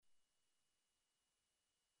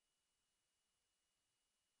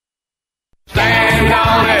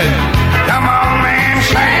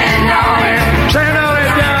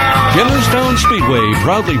Jennerstown Speedway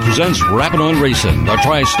proudly presents Rappin' on Racing, the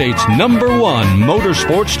Tri-State's #1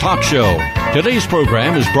 motorsports talk show. Today's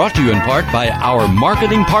program is brought to you in part by our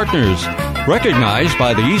marketing partners. Recognized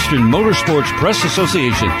by the Eastern Motorsports Press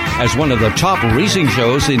Association as one of the top racing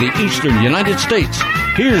shows in the eastern United States,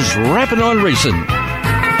 here's Rappin' on Racing.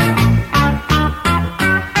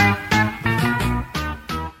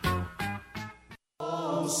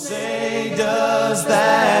 Oh, say does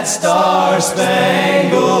that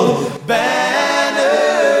star-spangled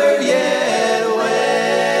banner yet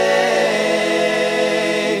wave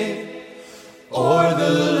o'er the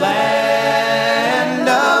land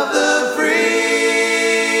of the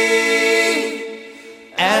free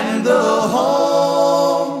and the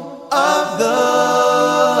home of the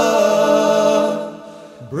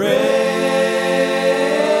brave.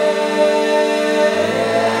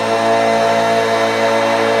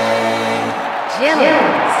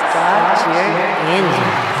 Start your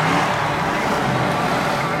engine.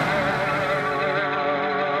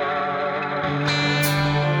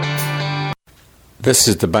 This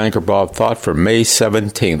is the Banker Bob Thought for May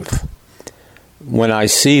 17th. When I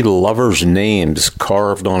see lovers' names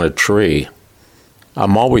carved on a tree,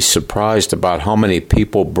 I'm always surprised about how many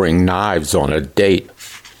people bring knives on a date.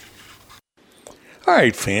 All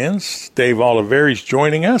right, fans. Dave Oliveri's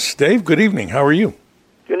joining us. Dave, good evening. How are you?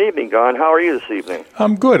 Good evening, Don. How are you this evening?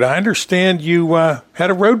 I'm good. I understand you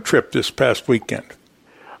had a road trip this past weekend.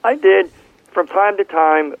 I did. From time to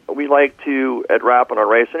time, we like to, at Rappin' on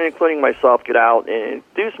Racing, including myself, get out and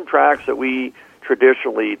do some tracks that we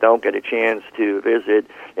traditionally don't get a chance to visit.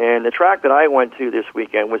 And the track that I went to this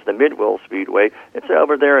weekend was the Midville Speedway. It's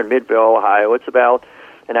over there in Midville, Ohio. It's about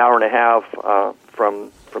an hour and a half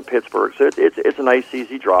from Pittsburgh. So it's a nice,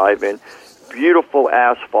 easy drive and beautiful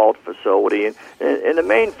asphalt facility. And the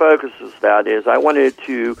main focus of that is I wanted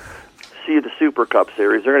to see the Super Cup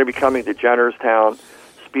Series. They're going to be coming to Jennerstown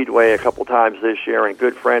Speedway a couple times this year, and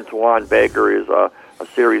good friend Tawan Baker is a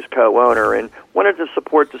series co-owner and wanted to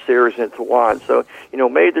support the series in Tawan. So,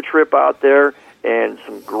 made the trip out there and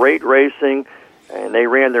some great racing, and they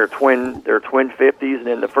ran their twin 50s, and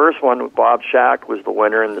in the first one, Bob Shack was the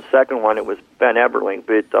winner, and the second one, it was Ben Eberling.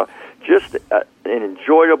 But just an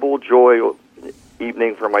enjoyable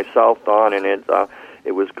evening for myself, Don, and I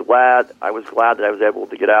was glad that I was able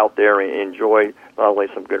to get out there and enjoy not only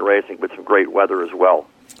some good racing, but some great weather as well.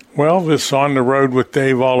 Well, this On the Road with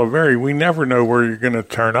Dave Oliveri, we never know where you're going to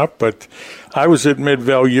turn up, but I was at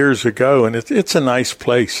Midville years ago, and it's a nice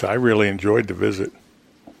place. I really enjoyed the visit.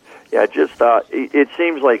 Yeah, just it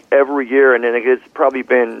seems like every year, and then it's probably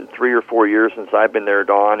been 3 or 4 years since I've been there,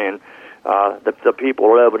 Don, and the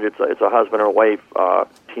people love it. It's a husband and wife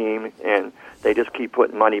team, and they just keep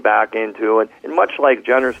putting money back into it. And much like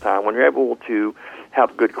Jennerstown, when you're able to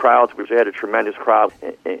have good crowds, which they had a tremendous crowd,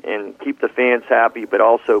 and keep the fans happy, but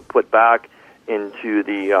also put back into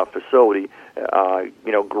the facility.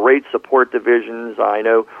 Great support divisions. I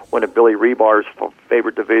know one of Billy Rebar's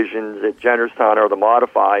favorite divisions at Jennerstown are the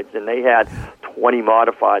modifieds, and they had 20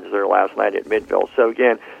 modifieds there last night at Midville. So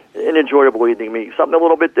again, an enjoyable evening meeting, something a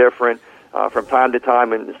little bit different. From time to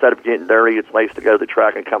time, and instead of getting dirty, it's nice to go to the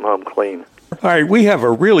track and come home clean. All right, we have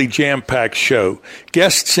a really jam-packed show.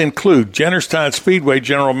 Guests include Jennerstown Speedway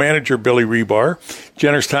General Manager Billy Rebar,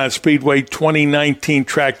 Jennerstown Speedway 2019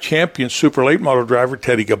 track champion Super Late Model driver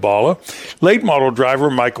Teddy Gabala, Late Model driver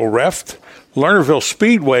Michael Reft, Lernerville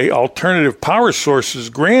Speedway Alternative Power Sources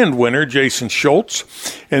Grand winner Jason Schultz,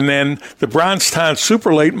 and then the Brownstown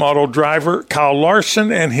Super Late Model driver Kyle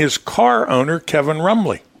Larson and his car owner Kevin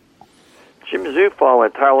Rumley. Jim Zufall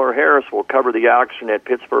and Tyler Harris will cover the action at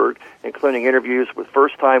Pittsburgh, including interviews with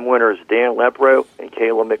first-time winners Dan Lepro and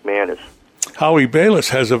Kayla McManus. Howie Bayless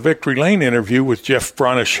has a Victory Lane interview with Jeff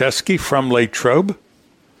Broniszewski from Latrobe.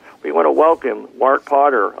 We want to welcome Mark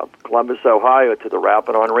Potter of Columbus, Ohio, to the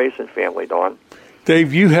Rappin' on Racing family, Don.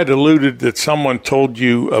 Dave, you had alluded that someone told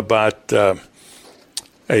you about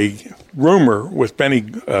a rumor with Benny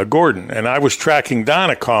Gordon, and I was tracking down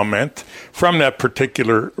a comment from that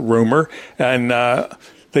particular rumor, and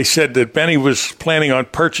they said that Benny was planning on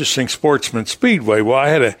purchasing Sportsman Speedway. Well, I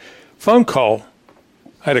had a phone call.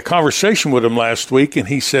 I had a conversation with him last week, and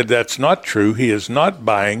he said that's not true. He is not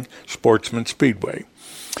buying Sportsman Speedway.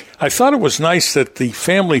 I thought it was nice that the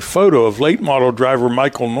family photo of late model driver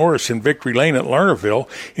Michael Norris in Victory Lane at Lernerville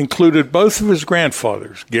included both of his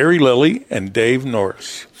grandfathers, Gary Lilly and Dave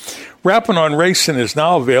Norris. Rappin' on Racing is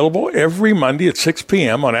now available every Monday at 6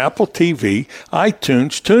 p.m. on Apple TV,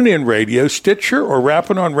 iTunes, TuneIn Radio, Stitcher, or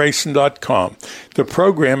rappinonracing.com. The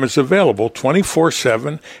program is available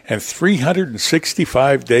 24/7 and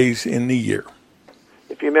 365 days in the year.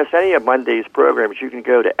 If if you miss any of Monday's programs, you can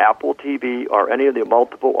go to Apple TV or any of the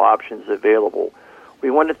multiple options available.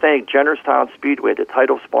 We want to thank Jennerstown Speedway, the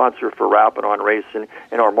title sponsor for Rapping on Racing,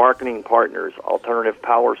 and our marketing partners, Alternative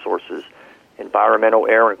Power Sources, Environmental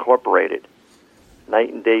Air Incorporated,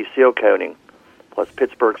 Night and Day Seal Coating, plus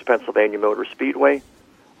Pittsburgh's Pennsylvania Motor Speedway,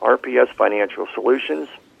 RPS Financial Solutions,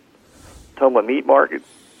 Toma Meat Market,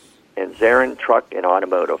 and Zarin Truck and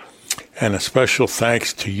Automotive. And a special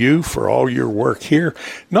thanks to you for all your work here,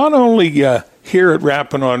 not only here at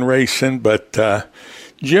Rapping on Racing, but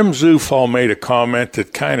Jim Zufall made a comment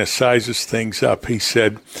that kind of sizes things up. He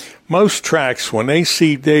said, most tracks, when they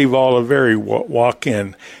see Dave Oliveri walk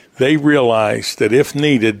in, they realize that if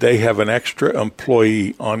needed, they have an extra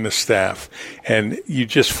employee on the staff. And you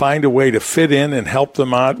just find a way to fit in and help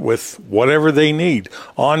them out with whatever they need.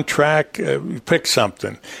 On track, pick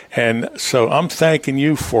something. And so I'm thanking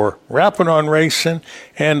you for Rapping on Racing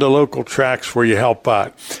and the local tracks where you help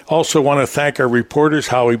out. Also want to thank our reporters,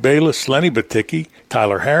 Howie Bayless, Lenny Baticki,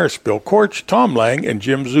 Tyler Harris, Bill Korch, Tom Lang, and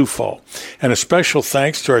Jim Zufall. And a special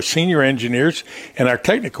thanks to our senior engineers and our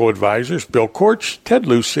technical advisors, Bill Korch, Ted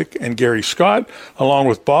Lusick, and Gary Scott, along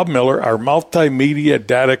with Bob Miller, our multimedia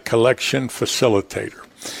data collection facilitator.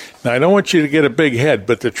 Now, I don't want you to get a big head,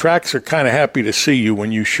 but the tracks are kind of happy to see you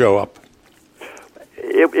when you show up.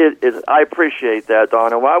 I appreciate that,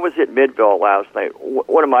 Don. And when I was at Midville last night,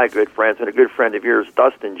 one of my good friends and a good friend of yours,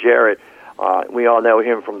 Dustin Jarrett, we all know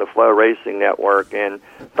him from the Flow Racing Network, and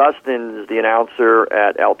Dustin is the announcer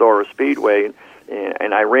at Eldora Speedway,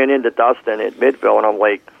 and I ran into Dustin at Midville, and I'm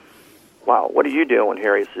like, wow, what are you doing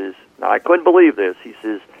here? He says, now, I couldn't believe this. He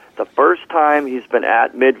says, the first time he's been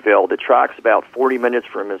at Midville, the track's about 40 minutes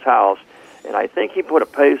from his house, and I think he put a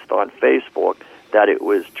post on Facebook that it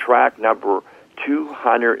was track number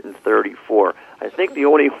 234. I think the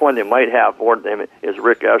only one that might have more than him is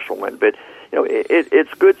Rick Eshelman, but you know,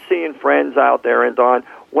 it's good seeing friends out there. And Don,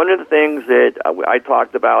 one of the things that I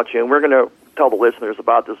talked about you, and we're going to tell the listeners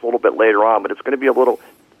about this a little bit later on, but it's going to be a little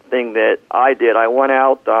thing that I did. I went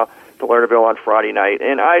out to Lernerville on Friday night,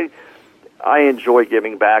 and I enjoy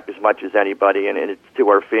giving back as much as anybody, and it's to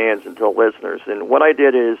our fans and to listeners. And what I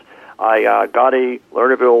did is I got a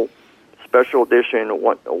Lernerville Special Edition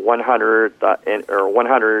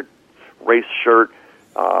 100 race shirt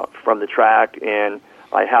from the track, and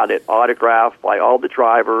I had it autographed by all the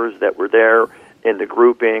drivers that were there in the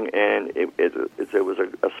grouping, and it was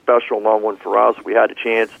a special moment for us. We had a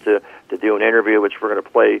chance to do an interview, which we're going to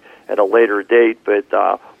play at a later date. But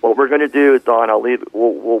what we're going to do, Don,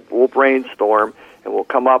 we'll brainstorm, and we'll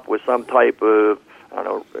come up with some type of, I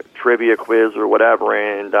don't know, trivia quiz or whatever,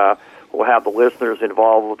 and we'll have the listeners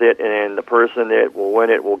involved with it, and the person that will win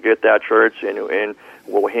it will get that shirt, and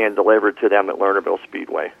we'll hand deliver it to them at Lernerville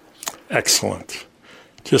Speedway. Excellent.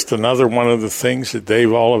 Just another one of the things that Dave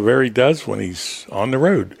Oliveri does when he's on the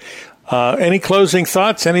road. Any closing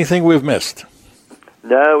thoughts? Anything we've missed?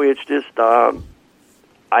 No, it's just I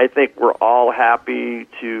think we're all happy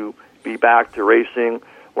to be back to racing.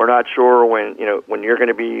 We're not sure when you're going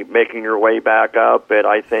to be making your way back up, but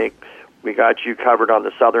I think we got you covered on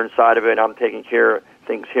the southern side of it. I'm taking care of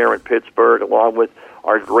things here in Pittsburgh, along with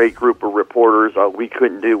our great group of reporters. We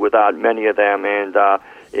couldn't do without many of them, and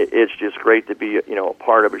it's just great to be a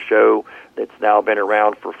part of a show that's now been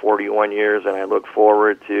around for 41 years, and I look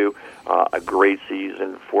forward to a great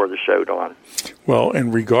season for the show, Don. Well,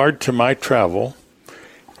 in regard to my travel,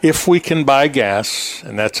 if we can buy gas,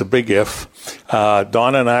 and that's a big if,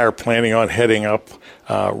 Don and I are planning on heading up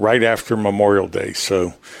right after Memorial Day,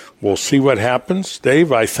 so we'll see what happens.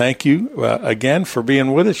 Dave, I thank you again for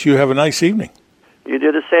being with us. You have a nice evening. You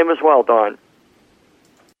do the same as well, Don.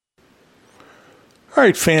 All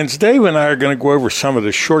right, fans, Dave and I are going to go over some of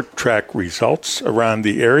the short track results around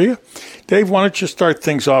the area. Dave, why don't you start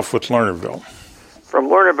things off with Lernerville? From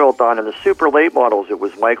Lernerville, Don, in the super late models, it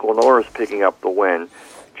was Michael Norris picking up the win.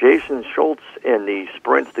 Jason Schultz in the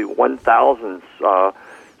sprints, the 1,000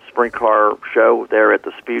 sprint car show there at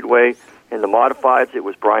the Speedway. In the modifieds, it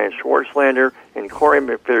was Brian Schwartzlander and Corey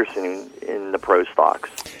McPherson in the Pro Stocks.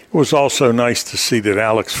 It was also nice to see that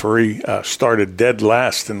Alex Ferree started dead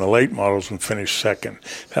last in the late models and finished second.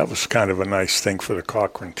 That was kind of a nice thing for the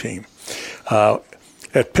Cochran team.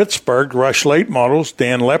 At Pittsburgh, Rush Late Models,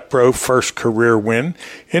 Dan Lepro, first career win.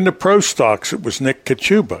 In the Pro Stocks, it was Nick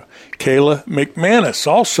Kachuba. Kayla McManus,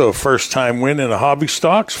 also a first-time win in the Hobby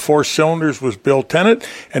Stocks. 4 cylinders was Bill Tennant,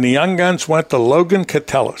 and the Young Guns went to Logan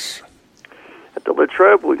Catellis. At the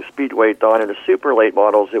Latrobe Speedway, Don, in the super late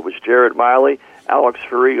models, it was Jared Miley. Alex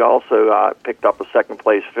Ferree also picked up a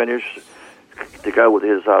second-place finish to go with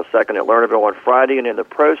his second at Lernerville on Friday. And in the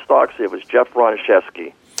Pro Stocks, it was Jeff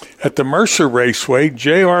Ronishevsky. At the Mercer Raceway,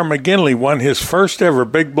 J.R. McGinley won his first ever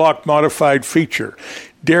big block modified feature.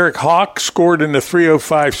 Derek Hawk scored in the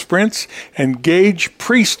 305 sprints, and Gage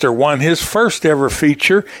Priester won his first ever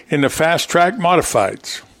feature in the fast track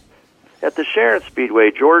modifieds. At the Sharon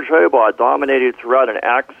Speedway, George Hobart dominated throughout an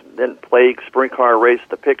accident-plagued sprint car race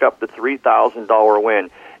to pick up the $3,000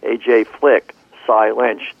 win. A.J. Flick, Cy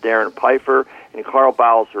Lynch, Darren Pfeiffer, and Carl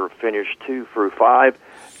Bowser finished 2 through 5.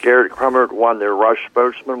 Garrett Crummert won the Rush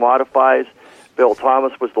Spokesman Modifieds. Bill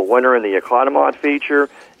Thomas was the winner in the Economod feature.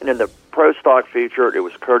 And in the Pro Stock feature, it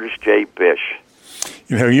was Curtis J. Bish.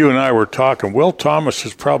 You know, you and I were talking. Will Thomas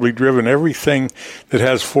has probably driven everything that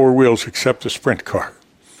has 4 wheels except a sprint car.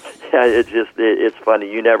 Yeah, it's funny.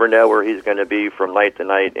 You never know where he's going to be from night to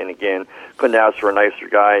night. And again, couldn't ask for a nicer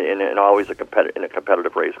guy, and always in a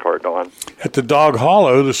competitive race car, Don. At the Dog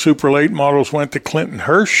Hollow, the super late models went to Clinton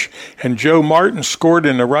Hirsch, and Joe Martin scored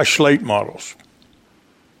in the Rush late models.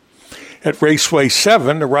 At Raceway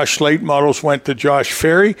 7, the Rush late models went to Josh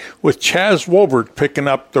Ferry, with Chaz Wolbert picking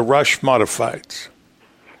up the Rush modifieds.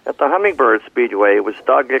 At the Hummingbird Speedway, it was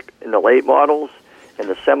Doug in the late models. In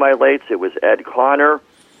the semi-lates, it was Ed Connor,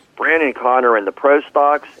 Brandon Connor in the Pro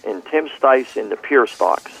Stocks, and Tim Stice in the Pure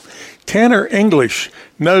Stocks. Tanner English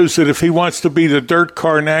knows that if he wants to be the dirt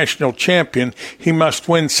car national champion, he must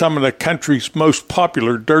win some of the country's most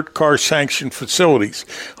popular dirt car sanctioned facilities.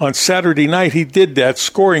 On Saturday night, he did that,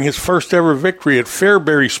 scoring his first ever victory at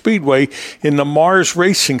Fairbury Speedway in the Mars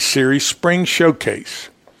Racing Series Spring Showcase.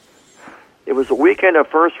 It was a weekend of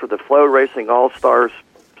firsts for the Flow Racing All-Stars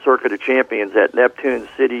Circuit of Champions at Neptune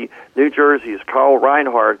City, New Jersey's Carl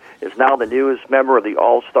Reinhardt is now the newest member of the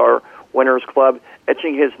All-Star Winners Club,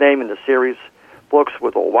 etching his name in the series books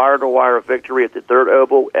with a wire-to-wire victory at the Dirt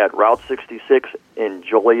Oval at Route 66 in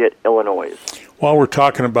Joliet, Illinois. While we're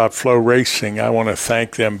talking about Flow Racing, I want to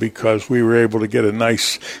thank them because we were able to get a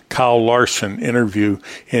nice Kyle Larson interview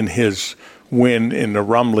in his win in the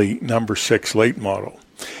Rumley number 6 late model.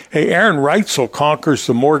 Hey, Aaron Reitzel conquers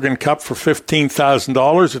the Morgan Cup for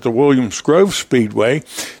 $15,000 at the Williams Grove Speedway.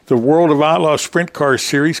 The World of Outlaw Sprint Car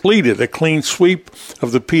Series completed a clean sweep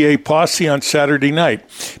of the PA Posse on Saturday night.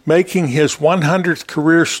 Making his 100th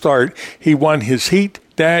career start, he won his heat,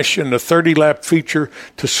 dash, and the 30-lap feature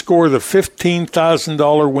to score the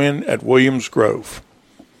 $15,000 win at Williams Grove.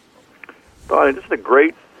 Donnie, this is a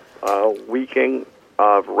great weekend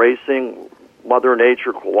of racing. Mother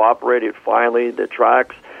Nature cooperated finally. The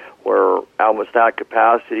tracks were almost at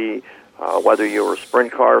capacity. Whether you were a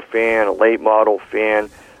sprint car fan, a late model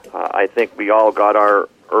fan, I think we all got our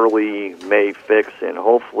early May fix, and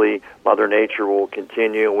hopefully Mother Nature will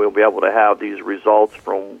continue. We'll be able to have these results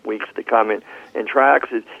from weeks to come in tracks.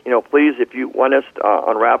 Please, if you want us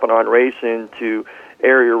on Rappin' on Racing to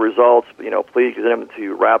air your results, please send them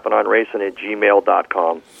to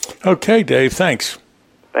rappinonracing@gmail.com. Okay, Dave, thanks.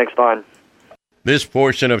 Thanks, Don. This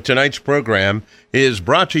portion of tonight's program is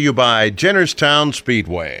brought to you by Jennerstown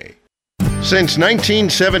Speedway. Since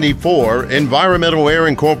 1974, Environmental Air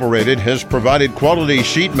Incorporated has provided quality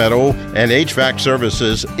sheet metal and HVAC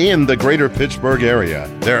services in the greater Pittsburgh area.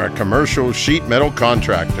 They're a commercial sheet metal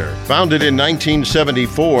contractor. Founded in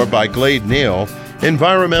 1974 by Glade Neal,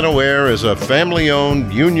 Environmental Air is a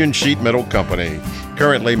family-owned union sheet metal company,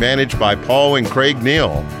 currently managed by Paul and Craig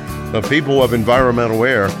Neal. The people of Environmental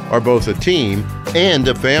Air are both a team and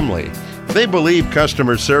a family. They believe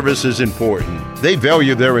customer service is important. They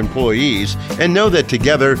value their employees and know that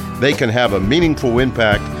together they can have a meaningful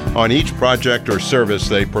impact on each project or service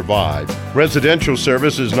they provide. Residential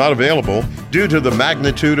service is not available due to the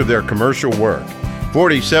magnitude of their commercial work.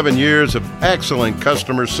 47 years of excellent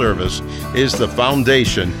customer service is the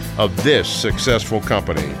foundation of this successful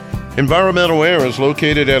company. Environmental Air is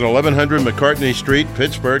located at 1100 McCartney Street,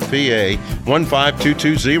 Pittsburgh, PA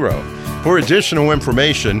 15220. For additional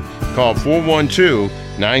information, call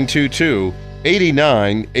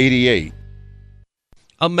 412-922-8988.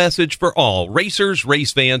 A message for all racers,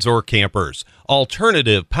 race fans, or campers.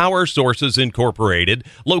 Alternative Power Sources Incorporated,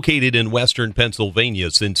 located in western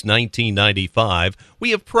Pennsylvania since 1995,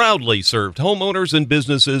 we have proudly served homeowners and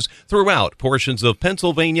businesses throughout portions of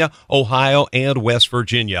Pennsylvania, Ohio, and West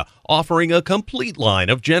Virginia, offering a complete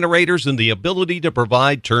line of generators and the ability to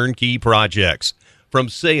provide turnkey projects. From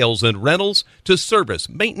sales and rentals to service,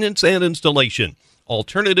 maintenance, and installation,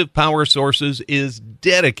 Alternative Power Sources is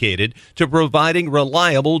dedicated to providing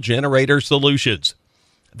reliable generator solutions.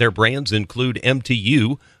 Their brands include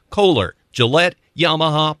MTU, Kohler, Gillette,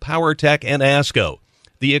 Yamaha, PowerTech, and ASCO.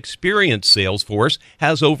 The experienced sales force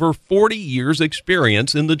has over 40 years'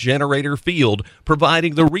 experience in the generator field,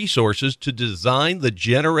 providing the resources to design the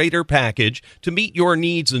generator package to meet your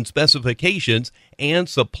needs and specifications and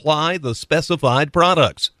supply the specified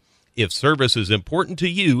products. If service is important to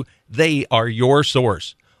you, they are your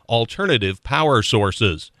source. Alternative Power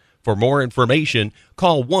Sources. For more information,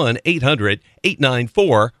 call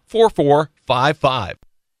 1-800-894-4455.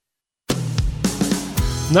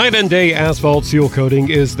 Night and Day Asphalt Seal Coating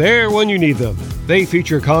is there when you need them. They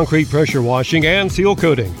feature concrete pressure washing and seal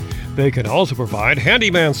coating. They can also provide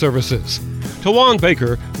handyman services. Tawan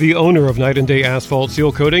Baker, the owner of Night and Day Asphalt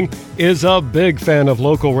Seal Coating, is a big fan of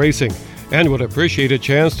local racing and would appreciate a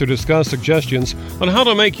chance to discuss suggestions on how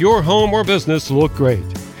to make your home or business look great.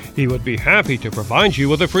 He would be happy to provide you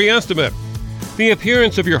with a free estimate. The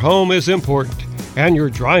appearance of your home is important, and your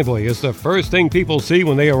driveway is the first thing people see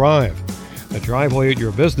when they arrive. The driveway at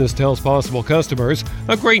your business tells possible customers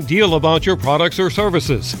a great deal about your products or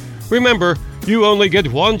services. Remember, you only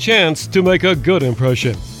get one chance to make a good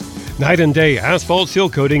impression. Night and Day Asphalt Seal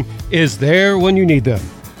Coating is there when you need them.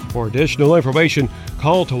 For additional information,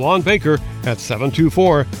 call Tawan Baker at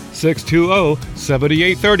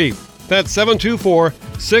 724-620-7830. That's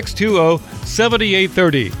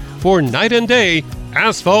 724-620-7830 for Night and Day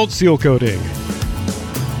Asphalt Seal Coating.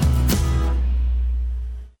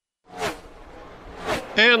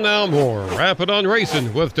 And now more Rapid on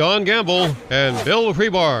Racing with Don Gamble and Bill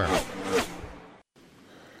Rebar.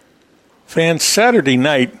 Fans, Saturday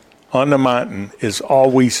night on the mountain is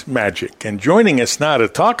always magic. And joining us now to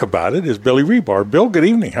talk about it is Billy Rebar. Bill, good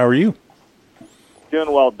evening. How are you?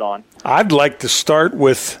 Doing well, Don. I'd like to start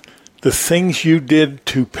with the things you did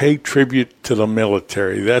to pay tribute to the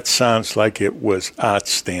military. That sounds like it was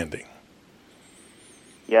outstanding.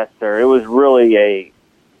 Yes, sir. It was really a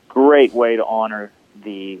great way to honor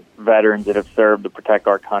the veterans that have served to protect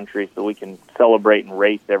our country so we can celebrate and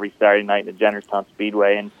race every Saturday night in the Jennerstown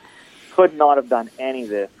Speedway. And could not have done any of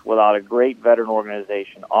this without a great veteran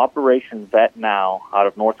organization, Operation Vet Now, out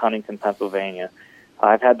of North Huntington, Pennsylvania.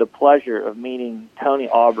 I've had the pleasure of meeting Tony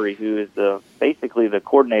Aubrey, who is basically the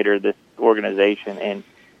coordinator of this organization, and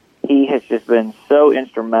he has just been so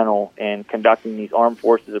instrumental in conducting these Armed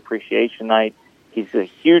Forces Appreciation Night. He's a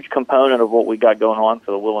huge component of what we got going on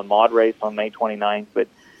for the Will and Maud race on May 29th. But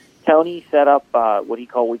Tony set up what we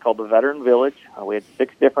call the Veteran Village. We had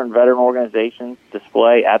 6 different veteran organizations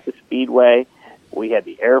display at the Speedway. We had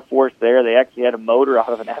the Air Force there. They actually had a motor out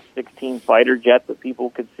of an F-16 fighter jet that people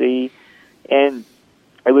could see. And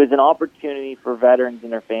it was an opportunity for veterans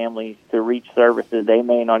and their families to reach services they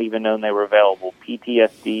may not even know they were available,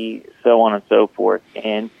 PTSD, so on and so forth.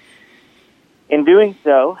 And in doing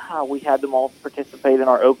so, we had them all participate in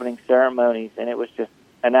our opening ceremonies, and it was just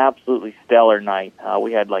an absolutely stellar night.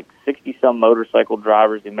 We had like 60-some motorcycle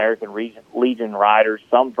drivers, the American Legion riders,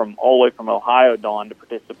 some from all the way from Ohio, Don, to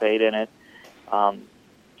participate in it. But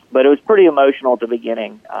it was pretty emotional at the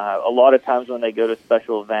beginning. A lot of times when they go to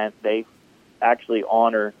special events, they actually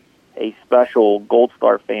honor a special Gold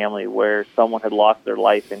Star family where someone had lost their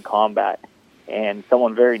life in combat. And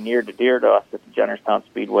someone very near to dear to us at the Jennerstown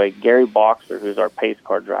Speedway, Gary Boxer, who's our pace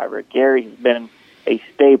car driver. Gary has been a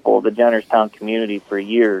staple of the Jennerstown community for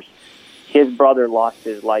years. His brother lost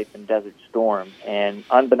his life in Desert Storm, and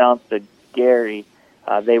unbeknownst to Gary,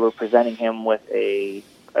 they were presenting him with a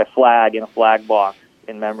flag in a flag box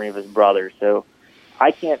in memory of his brother. So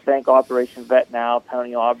I can't thank Operation Vet Now,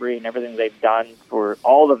 Tony Aubrey, and everything they've done for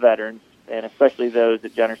all the veterans, and especially those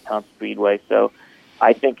at Jennerstown Speedway. So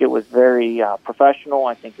I think it was very professional.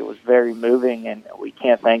 I think it was very moving, and we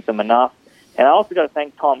can't thank them enough. And I also got to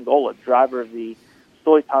thank Tom Gola, driver of the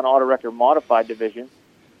Stoystown Auto Record Modified Division.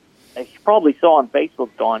 As you probably saw on Facebook,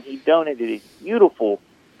 Don, he donated these beautiful,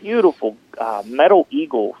 beautiful metal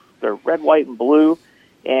Eagles. They're red, white, and blue,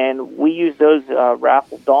 and we used those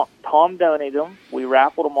raffles. Tom donated them. We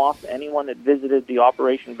raffled them off to anyone that visited the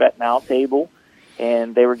Operation Vet Now table,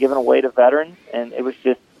 and they were given away to veterans, and it was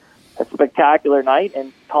just a spectacular night,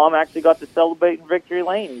 and Tom actually got to celebrate in Victory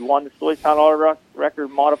Lane. He won the Stoystown Auto Record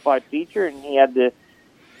Modified feature, and he had the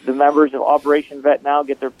members of Operation Vet Now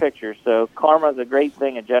get their pictures. So karma is a great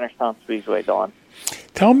thing at Jennerstown Speedway, Don.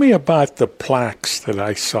 Tell me about the plaques that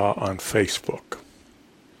I saw on Facebook.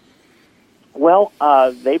 Well,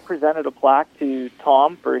 they presented a plaque to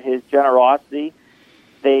Tom for his generosity.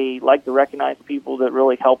 They like to recognize people that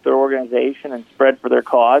really help their organization and spread for their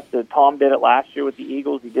cause. So Tom did it last year with the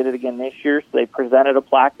Eagles. He did it again this year. So they presented a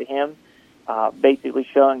plaque to him, basically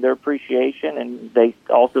showing their appreciation. And they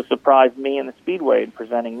also surprised me in the Speedway in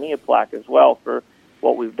presenting me a plaque as well for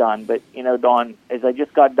what we've done. But, you know, Don, as I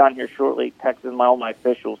just got done here shortly, texting all my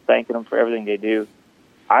officials, thanking them for everything they do.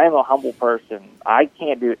 I am a humble person. I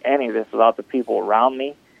can't do any of this without the people around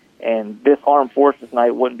me, and this Armed Forces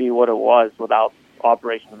Night wouldn't be what it was without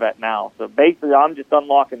Operation Vet Now. So basically, I'm just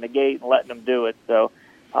unlocking the gate and letting them do it. So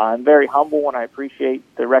I'm very humble, and I appreciate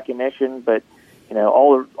the recognition, but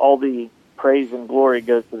all the praise and glory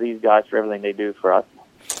goes to these guys for everything they do for us.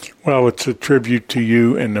 Well, it's a tribute to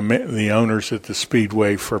you and the owners at the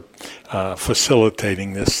Speedway for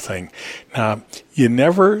facilitating this thing. Now, you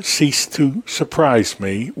never cease to surprise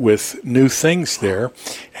me with new things there,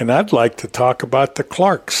 and I'd like to talk about the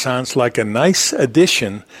Clarks. Sounds like a nice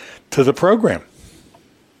addition to the program.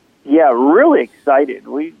 Yeah, really excited.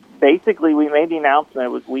 We made the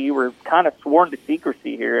announcement. We were kind of sworn to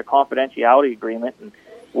secrecy here, a confidentiality agreement, and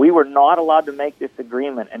we were not allowed to make this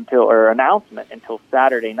announcement until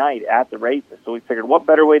Saturday night at the races. So we figured, what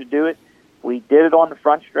better way to do it? We did it on the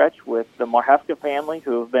front stretch with the Marhefka family,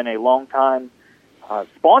 who have been a long time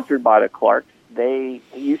sponsored by the Clarks. They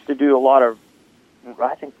used to do a lot of,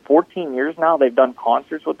 I think 14 years now, they've done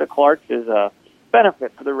concerts with the Clarks as a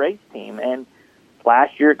benefit for the race team. And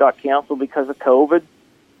last year it got canceled because of COVID.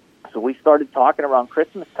 So we started talking around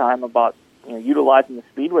Christmas time about utilizing the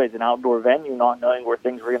Speedway as an outdoor venue, not knowing where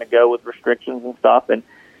things were going to go with restrictions and stuff. And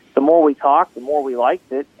the more we talked, the more we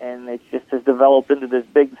liked it, and it just has developed into this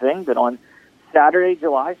big thing that on Saturday,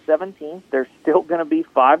 July 17th, there's still going to be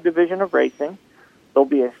 5 division of racing. There'll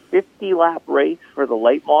be a 50-lap race for the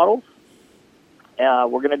late models. We're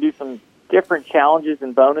going to do some different challenges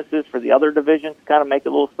and bonuses for the other divisions to kind of make it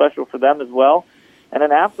a little special for them as well. And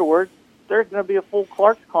then afterwards, there's going to be a full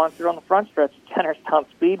Clarks concert on the front stretch at Jennerstown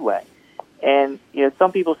Speedway. And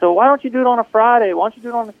some people say, why don't you do it on a Friday? Why don't you do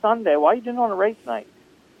it on a Sunday? Why are you doing it on a race night?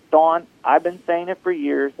 Dawn, I've been saying it for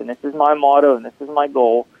years, and this is my motto, and this is my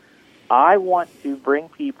goal. I want to bring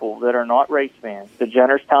people that are not race fans to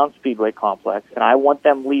Jennerstown Speedway Complex, and I want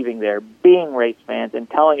them leaving there being race fans and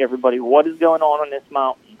telling everybody what is going on this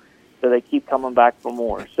mountain so they keep coming back for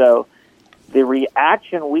more. So the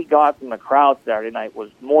reaction we got from the crowd Saturday night was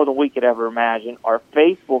more than we could ever imagine. Our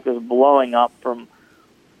Facebook is blowing up from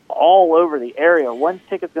all over the area. When's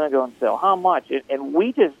tickets going to go on sale? How much? And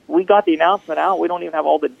we got the announcement out. We don't even have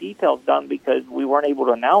all the details done because we weren't able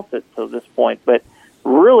to announce it till this point. But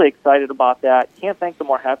really excited about that. Can't thank the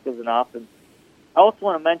Marhefkas enough. And I also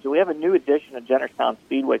want to mention we have a new addition to Jennerstown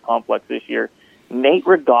Speedway Complex this year, Nate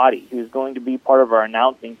Rigotti, who's going to be part of our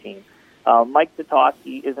announcing team. Mike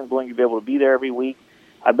Satoski isn't going to be able to be there every week.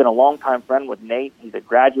 I've been a longtime friend with Nate. He's a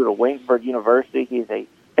graduate of Waynesburg University. He's a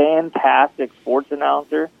fantastic sports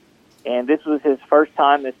announcer. And this was his first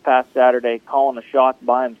time this past Saturday calling the shots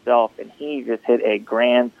by himself, and he just hit a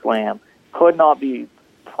grand slam. Could not be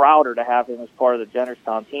prouder to have him as part of the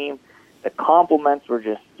Jennerstown team. The compliments were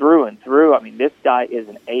just through and through. I mean, this guy is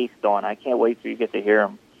an ace, Dawn. I can't wait till you get to hear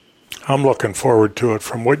him. I'm looking forward to it.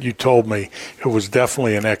 From what you told me, it was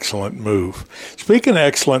definitely an excellent move. Speaking of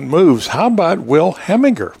excellent moves, how about Will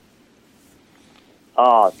Heminger?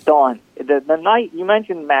 Dawn, the night, you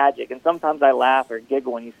mentioned magic, and sometimes I laugh or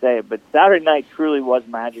giggle when you say it, but Saturday night truly was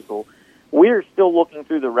magical. We are still looking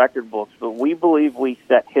through the record books, but we believe we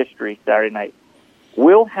set history Saturday night.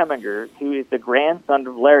 Will Heminger, who is the grandson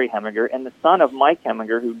of Larry Heminger and the son of Mike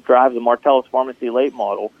Heminger, who drives the Martellus Pharmacy late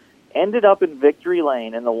model, ended up in Victory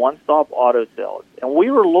Lane in the one-stop auto sales. And we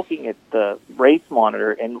were looking at the race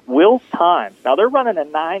monitor, and Will's times, now they're running a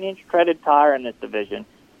 9-inch treaded tire in this division,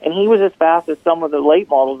 and he was as fast as some of the late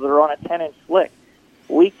models that are on a 10-inch slick.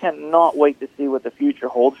 We cannot wait to see what the future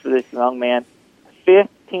holds for this young man.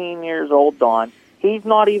 15 years old, Dawn. He's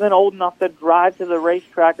not even old enough to drive to the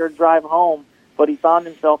racetrack or drive home, but he found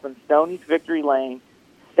himself in Stoney's Victory Lane,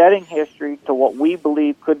 setting history to what we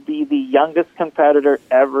believe could be the youngest competitor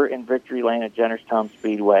ever in Victory Lane at Jennerstown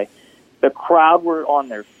Speedway. The crowd were on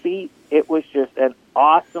their feet. It was just an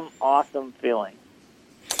awesome, awesome feeling.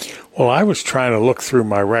 Well, I was trying to look through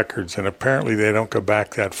my records, and apparently they don't go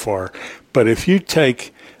back that far. But if you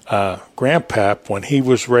take Grandpap, when he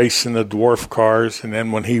was racing the dwarf cars, and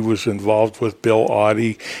then when he was involved with Bill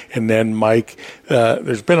Audie, and then Mike,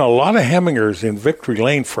 there's been a lot of Hemingers in Victory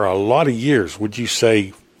Lane for a lot of years. Would you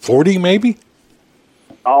say 40 maybe?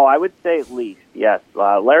 Oh, I would say at least, yes.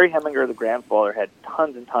 Larry Heminger, the grandfather, had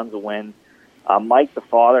tons and tons of wins. Mike, the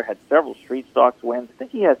father, had several street stocks wins. I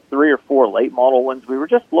think he has 3 or 4 late model wins. We were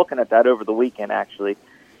just looking at that over the weekend, actually.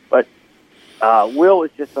 But Will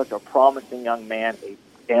is just such a promising young man, an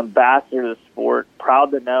ambassador to the sport,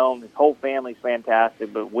 proud to know him. His whole family's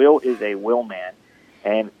fantastic, but Will is a Will man.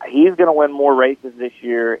 And he's going to win more races this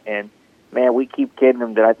year. And, man, we keep kidding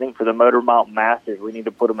him that I think for the Motor Mountain Masters, we need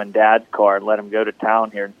to put him in Dad's car and let him go to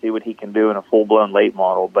town here and see what he can do in a full-blown late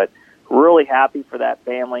model. But really happy for that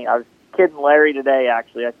family. I was kidding Larry today,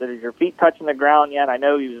 actually. I said, "Is your feet touching the ground yet?" I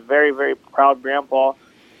know he was a very, very proud grandpa.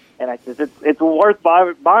 And I said, it's worth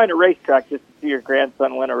buying a racetrack just to see your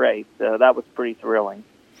grandson win a race. So that was pretty thrilling.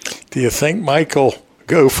 Do you think Mike will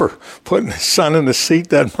go for putting his son in the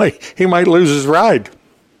seat? He might lose his ride.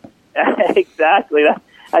 Exactly.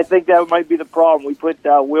 I think that might be the problem. We put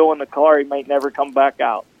Will in the car, he might never come back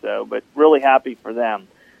out. So, but really happy for them.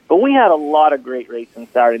 But we had a lot of great racing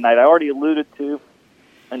Saturday night. I already alluded to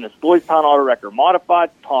in the Stoystown Auto Record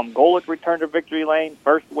Modified, Tom Golick returned to victory lane,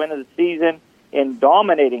 first win of the season in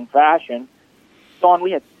dominating fashion. Dawn,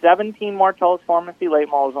 we had 17 Martellus Pharmacy late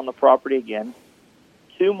models on the property again.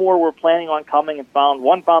 2 more were planning on coming and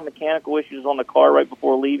one found mechanical issues on the car right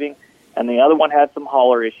before leaving, and the other one had some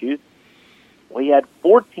hauler issues. We had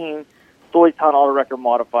 14 Stoystown Auto Record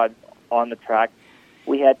Modified on the track.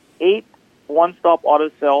 We had 8 one-stop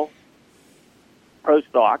auto sell pro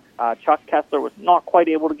stock. Chuck Kessler was not quite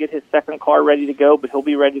able to get his second car ready to go, but he'll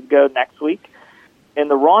be ready to go next week. In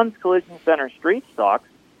the Ron's Collision Center street stocks,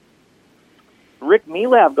 Rick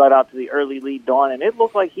Milab got out to the early lead, Dawn, and it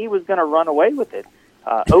looked like he was going to run away with it.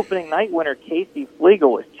 Opening night winner Casey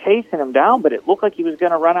Flegel was chasing him down, but it looked like he was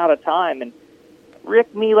going to run out of time. And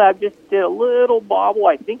Rick Milab just did a little bobble.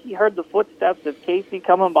 I think he heard the footsteps of Casey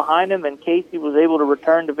coming behind him, and Casey was able to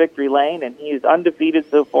return to victory lane, and he is undefeated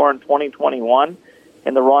so far in 2021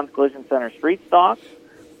 in the Ron's Collision Center street stocks.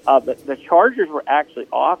 The Chargers were actually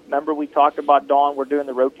off. Remember, we talked about, Dawn, we're doing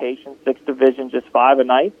the rotation, 6 divisions, just 5 a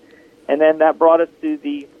night. And then that brought us to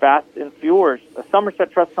the Fast and Furious, the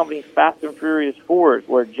Somerset Trust Company's Fast and Furious 4s,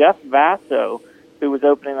 where Jeff Vasso, who was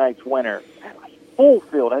opening night's winner, full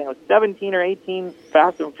field, I think it was 17 or 18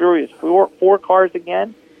 Fast and Furious 4 cars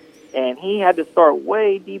again. And he had to start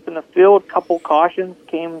way deep in the field. A couple cautions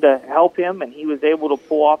came to help him, and he was able to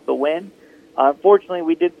pull off the win. Unfortunately,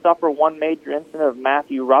 we did suffer one major incident of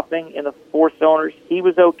Matthew Ruffing in the 4 cylinders. He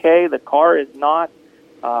was okay. The car is not.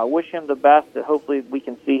 Wish him the best. Hopefully we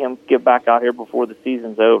can see him get back out here before the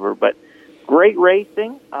season's over. But great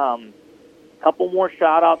racing. Couple more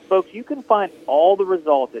shout-outs. Folks, you can find all the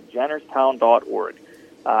results at jennerstown.org.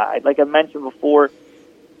 Like I mentioned before,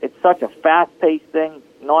 it's such a fast-paced thing.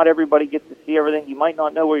 Not everybody gets to see everything. You might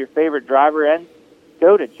not know where your favorite driver ends.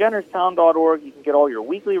 Go to jennerstown.org. You can get all your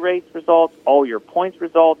weekly race results, all your points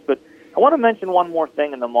results. But I want to mention one more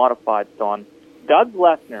thing in the modified, Dawn. Doug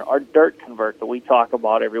Lesnar, our dirt convert that we talk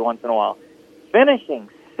about every once in a while, finishing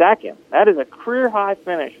second. That is a career-high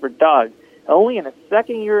finish for Doug. Only in his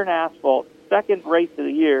second year in asphalt, second race of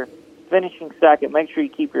the year, finishing second. Make sure you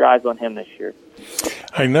keep your eyes on him this year.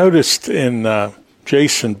 I noticed in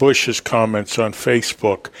Jason Bush's comments on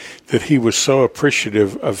Facebook that he was so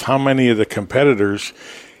appreciative of how many of the competitors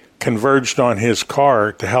converged on his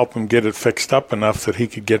car to help him get it fixed up enough that he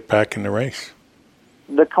could get back in the race.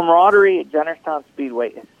 The camaraderie at Jennerstown Speedway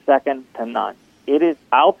is second to none. It is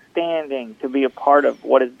outstanding to be a part of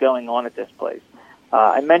what is going on at this place.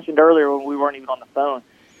 I mentioned earlier when we weren't even on the phone,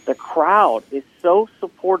 the crowd is so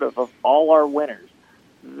supportive of all our winners.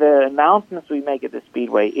 The announcements we make at the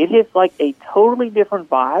Speedway, it is like a totally different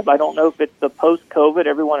vibe. I don't know if it's the post-COVID,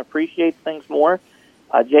 everyone appreciates things more.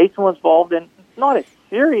 Jason was involved in not a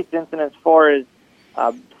serious incident as far as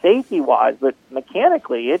safety-wise, but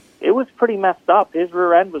mechanically, it was pretty messed up. His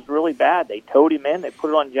rear end was really bad. They towed him in, they put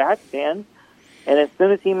it on jack stands, and as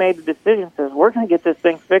soon as he made the decision, says, we're going to get this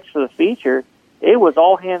thing fixed for the feature, it was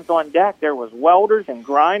all hands on deck. There was welders and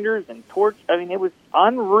grinders and torch. I mean, it was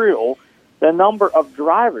unreal, the number of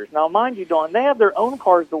drivers. Now, mind you, Dawn, they have their own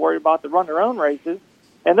cars to worry about to run their own races,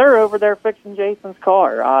 and they're over there fixing Jason's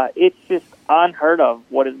car. It's just unheard of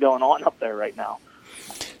what is going on up there right now.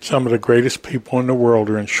 Some of the greatest people in the world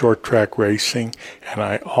are in short track racing, and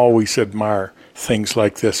I always admire things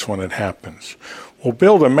like this when it happens. Well,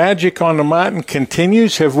 Bill, the magic on the mountain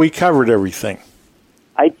continues. Have we covered everything?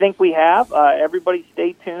 I think we have. Everybody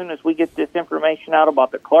stay tuned as we get this information out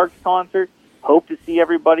about the Clark's concert. Hope to see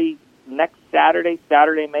everybody next Saturday,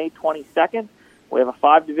 May 22nd. We have a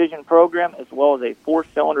 5-division program as well as a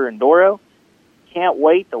 4-cylinder Enduro. Can't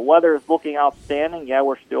wait. The weather is looking outstanding. Yeah,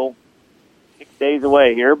 we're still 6 days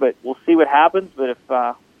away here, but we'll see what happens. But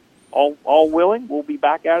if all willing, we'll be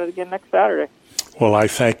back at it again next Saturday. Well, I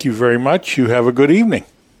thank you very much. You have a good evening.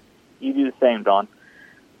 You do the same, Don.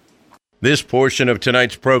 This portion of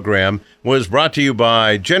tonight's program was brought to you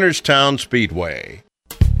by Jennerstown Speedway.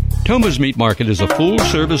 Toma's Meat Market is a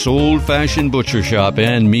full-service, old-fashioned butcher shop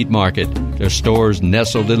and meat market. Their stores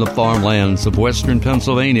nestled in the farmlands of western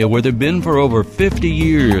Pennsylvania where they've been for over 50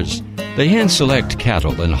 years. They hand-select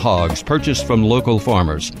cattle and hogs purchased from local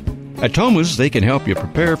farmers. At Toma's, they can help you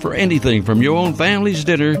prepare for anything from your own family's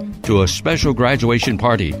dinner to a special graduation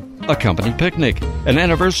party. a company picnic, an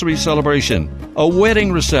anniversary celebration, a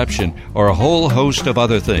wedding reception, or a whole host of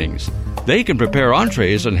other things. They can prepare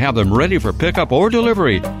entrees and have them ready for pickup or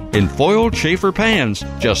delivery in foiled Schaefer pans.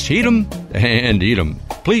 Just heat them and eat them.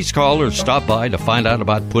 Please call or stop by to find out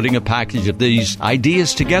about putting a package of these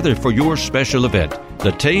ideas together for your special event.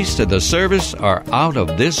 The taste and the service are out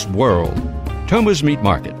of this world. Toma's Meat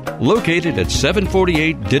Market, located at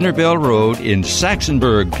 748 Dinner Bell Road in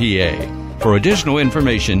Saxonburg, PA. For additional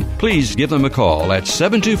information, please give them a call at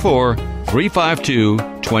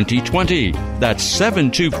 724-352-2020. That's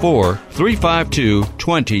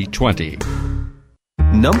 724-352-2020.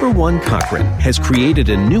 Number One Cochrane has created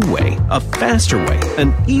a new way, a faster way,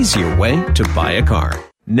 an easier way to buy a car.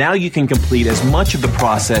 Now you can complete as much of the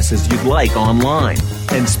process as you'd like online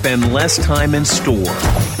and spend less time in store.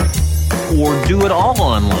 Or do it all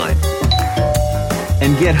online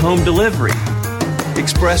and get home delivery.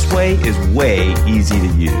 Expressway is way easy to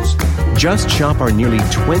use. Just shop our nearly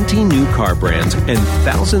 20 new car brands and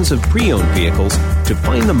thousands of pre-owned vehicles to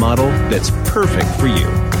find the model that's perfect for you.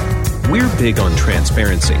 We're big on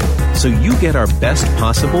transparency, so you get our best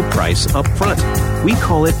possible price up front. We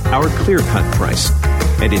call it our clear-cut price,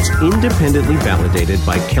 and it's independently validated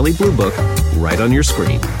by Kelley Blue Book right on your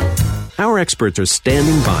screen. Our experts are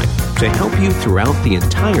standing by to help you throughout the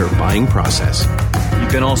entire buying process. You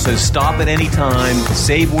can also stop at any time,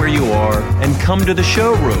 save where you are, and come to the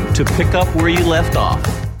showroom to pick up where you left off.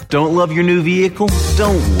 Don't love your new vehicle?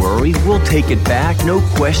 Don't worry, we'll take it back, no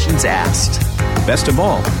questions asked. Best of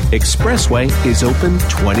all, Expressway is open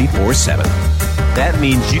 24/7. That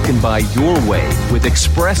means you can buy your way with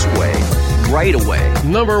Expressway right away.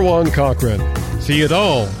 Number One Cochrane. See it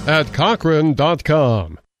all at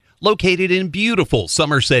Cochrane.com. Located in beautiful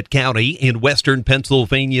Somerset County in western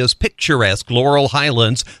Pennsylvania's picturesque Laurel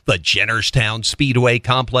Highlands, the Jennerstown Speedway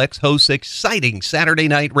Complex hosts exciting Saturday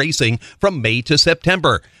night racing from May to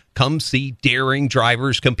September. Come see daring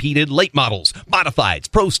drivers compete in late models,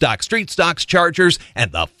 modifieds, pro stock, street stocks, chargers,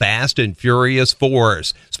 and the Fast and Furious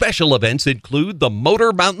 4s. Special events include the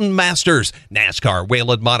Motor Mountain Masters, NASCAR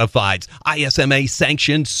Wayland Modifieds, ISMA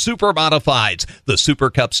sanctioned Super Modifieds, the Super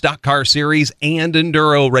Cup Stock Car Series, and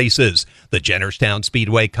Enduro races. The Jennerstown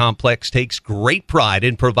Speedway Complex takes great pride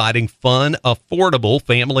in providing fun, affordable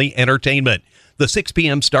family entertainment. The 6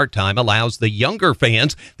 p.m. start time allows the younger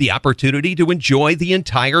fans the opportunity to enjoy the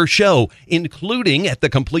entire show, including at the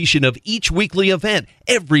completion of each weekly event.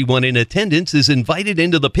 Everyone in attendance is invited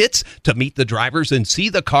into the pits to meet the drivers and see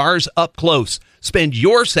the cars up close. Spend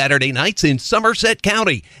your Saturday nights in Somerset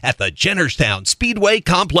County at the Jennerstown Speedway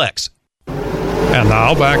Complex. And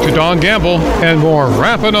now back to Don Gamble and more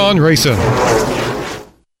Rappin' on Racing.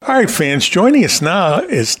 All right, fans, joining us now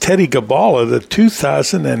is Teddy Gabala, the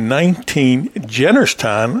 2019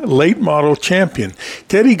 Jennerstown Late Model Champion.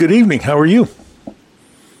 Teddy, good evening. How are you?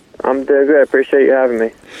 I'm doing good. I appreciate you having me.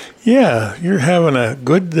 Yeah, you're having a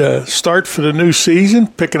good start for the new season,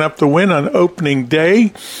 picking up the win on opening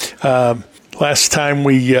day. Last time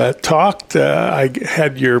we talked, I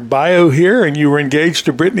had your bio here, and you were engaged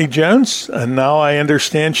to Brittany Jones, and now I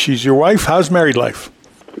understand she's your wife. How's married life?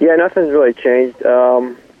 Yeah, nothing's really changed.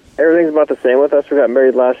 Everything's about the same with us. We got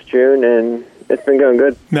married last June, and it's been going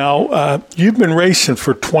good. Now, you've been racing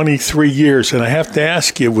for 23 years, and I have to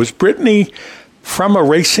ask you, was Brittany from a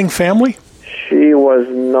racing family? She was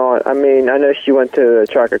not. I mean, I know she went to the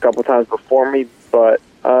track a couple times before me, but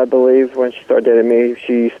I believe when she started dating me,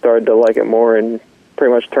 she started to like it more and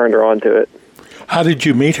pretty much turned her on to it. How did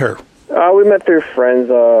you meet her? We met through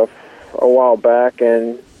friends a while back,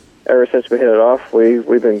 and ever since we hit it off,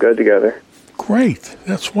 we've been good together. Great.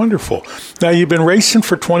 That's wonderful. Now, you've been racing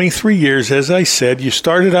for 23 years, as I said. You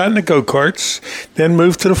started out in the go-karts, then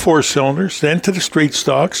moved to the four-cylinders, then to the street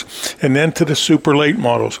stocks, and then to the super late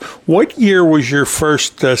models. What year was your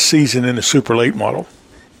first season in the super late model?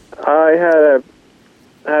 I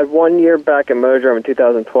had 1 year back in Modrum in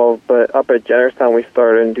 2012, but up at Jennerstown we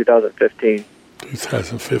started in 2015.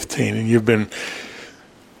 2015. And you've been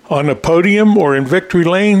on the podium or in victory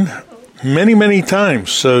lane many, many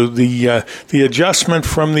times. So the adjustment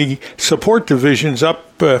from the support divisions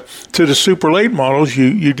up to the super late models,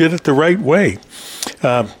 you did it the right way.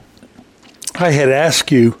 I had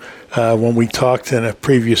asked you when we talked in a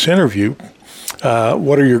previous interview,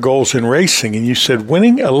 what are your goals in racing? And you said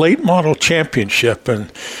winning a late model championship.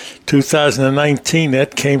 And 2019,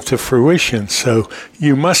 that came to fruition. So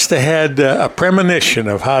you must have had a premonition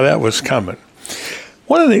of how that was coming.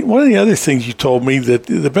 One of the other things you told me, that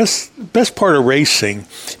the best part of racing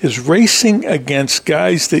is racing against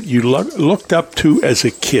guys that you looked up to as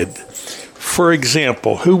a kid. For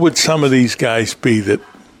example, who would some of these guys be that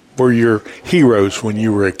were your heroes when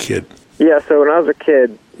you were a kid? Yeah, so when I was a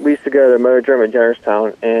kid, we used to go to the Motordrome at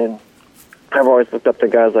Jennerstown, and I've always looked up to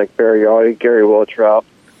guys like Barry Audi, Gary Wiltrout,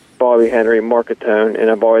 Bobby Henry, Mark Catone,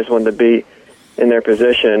 and I've always wanted to be in their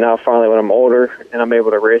position. And now finally when I'm older and I'm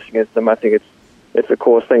able to race against them, I think it's the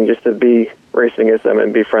coolest thing just to be racing against them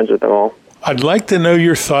and be friends with them all. I'd like to know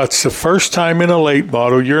your thoughts. The first time in a late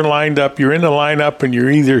model, you're lined up, you're in the lineup, and you're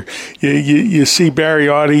either you see Barry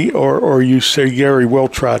Audi or you see Gary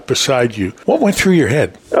Wiltrout beside you. What went through your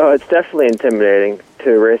head? It's definitely intimidating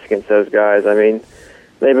to race against those guys. I mean,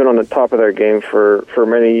 they've been on the top of their game for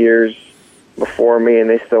many years before me, and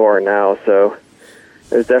they still are now. So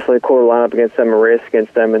it was definitely cool to line up against them and race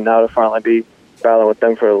against them, and now to finally be battling with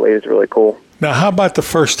them for the lead is really cool. Now, how about the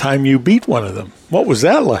first time you beat one of them? What was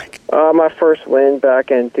that like? My first win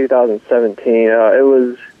back in 2017, it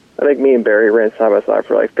was, I think me and Barry ran side by side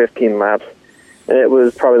for like 15 laps, and it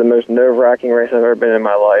was probably the most nerve-wracking race I've ever been in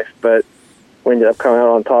my life, but we ended up coming out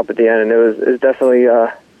on top at the end, and it was definitely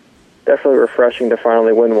refreshing to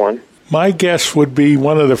finally win one. My guess would be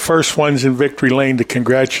one of the first ones in victory lane to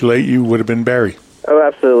congratulate you would have been Barry. Oh,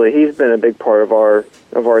 absolutely. He's been a big part of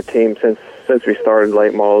our team since we started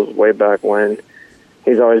late models way back when.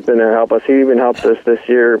 He's always been there to help us. He even helped us this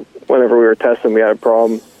year whenever we were testing. We had a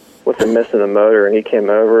problem with the missing the motor, and he came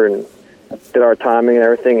over and did our timing and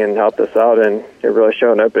everything and helped us out, and it really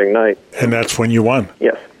showed on opening night. And that's when you won?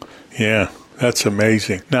 Yes. Yeah, that's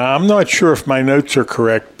amazing. Now, I'm not sure if my notes are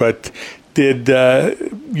correct, but did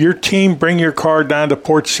your team bring your car down to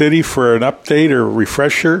Port City for an update or a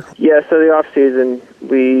refresher? Yeah, so the off-season,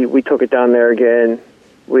 we took it down there again.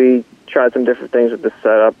 We tried some different things with the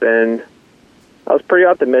setup, and I was pretty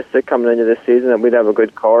optimistic coming into this season that we'd have a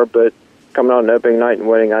good car, but coming out on opening night and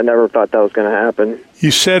winning, I never thought that was going to happen.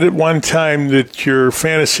 You said at one time that your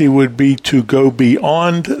fantasy would be to go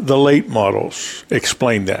beyond the late models.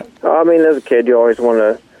 Explain that. I mean, as a kid, you always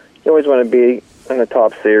want to be in the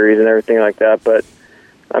top series and everything like that, but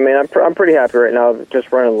I mean, I'm pretty happy right now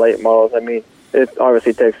just running late models. I mean, it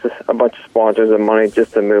obviously takes a bunch of sponsors and money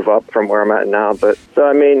just to move up from where I'm at now, but so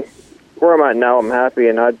I mean, where I'm at now, I'm happy,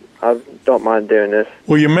 and I don't mind doing this.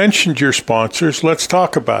 Well, you mentioned your sponsors. Let's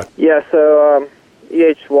talk about it. Yeah, so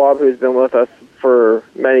E.H. Schwab, who's been with us for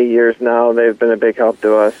many years now, they've been a big help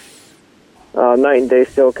to us. Night and Day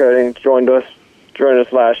Steel Coating joined us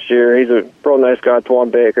last year. He's a real nice guy,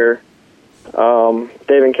 Twan Baker.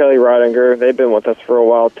 Dave and Kelly Ridinger, they've been with us for a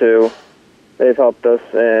while, too. They've helped us,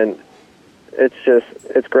 and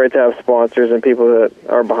it's great to have sponsors and people that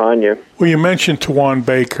are behind you. Well, you mentioned Twan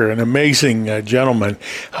Baker, an amazing gentleman.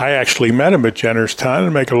 I actually met him at Jennerstown, and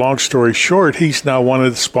to make a long story short, he's now one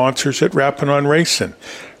of the sponsors at Rappin' on Racing.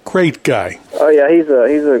 Great guy. Oh yeah, he's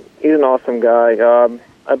an awesome guy.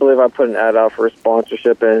 I believe I put an ad out for a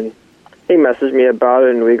sponsorship, and he messaged me about it,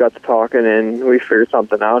 and we got to talking, and we figured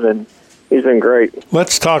something out, and he's been great.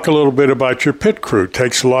 Let's talk a little bit about your pit crew. It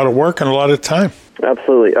takes a lot of work and a lot of time.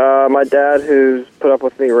 Absolutely. My dad, who's put up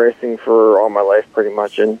with me racing for all my life pretty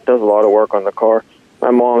much and does a lot of work on the car.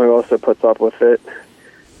 My mom, who also puts up with it.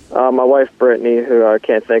 My wife, Brittany, who I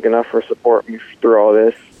can't thank enough for supporting me through all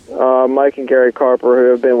this. Mike and Gary Carper,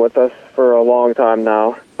 who have been with us for a long time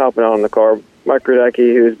now, helping out on the car. Mike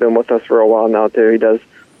Rudecki, who's been with us for a while now, too. He does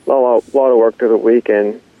a lot of work through the week,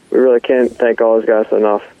 and we really can't thank all those guys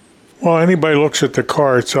enough. Well, anybody looks at the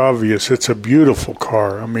car, it's obvious. It's a beautiful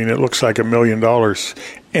car. I mean, it looks like $1 million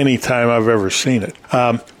anytime I've ever seen it.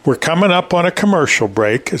 We're coming up on a commercial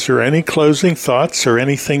break. Is there any closing thoughts or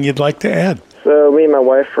anything you'd like to add? So me and my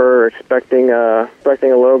wife are expecting a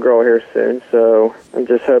little girl here soon, so I'm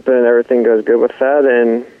just hoping everything goes good with that,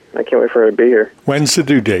 and I can't wait for her to be here. When's the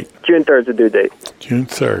due date? June 3rd is the due date. June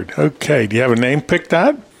 3rd. Okay. Do you have a name picked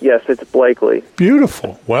out? Yes, it's Blakely.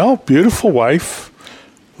 Beautiful. Well, beautiful wife.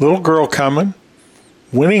 Little girl coming,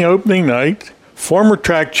 winning opening night, former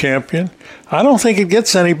track champion. I don't think it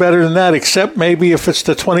gets any better than that, except maybe if it's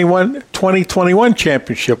the 2021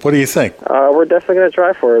 championship. What do you think? We're definitely going to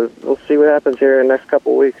try for it. We'll see what happens here in the next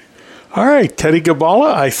couple of weeks. All right, Teddy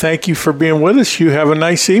Gabala, I thank you for being with us. You have a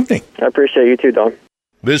nice evening. I appreciate you too, Don.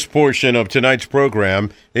 This portion of tonight's program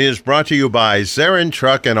is brought to you by Zarin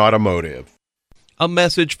Truck and Automotive. A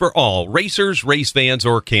message for all racers, race fans,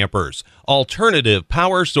 or campers. Alternative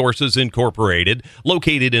Power Sources Incorporated,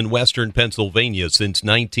 located in western Pennsylvania since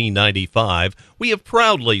 1995, we have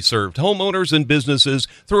proudly served homeowners and businesses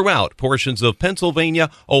throughout portions of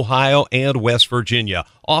Pennsylvania, Ohio, and West Virginia,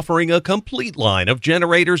 offering a complete line of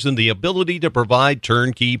generators and the ability to provide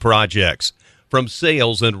turnkey projects. From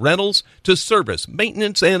sales and rentals to service,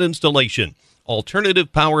 maintenance, and installation, Alternative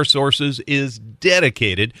Power Sources is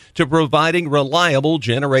dedicated to providing reliable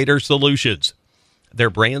generator solutions. Their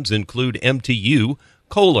brands include MTU,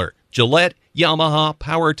 Kohler, Gillette, Yamaha,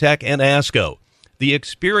 PowerTech, and ASCO. The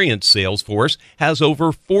experienced sales force has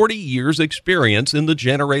over 40 years' experience in the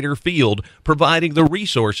generator field, providing the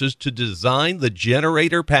resources to design the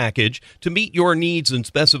generator package to meet your needs and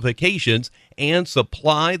specifications and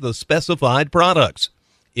supply the specified products.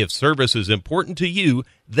 If service is important to you,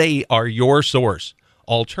 they are your source.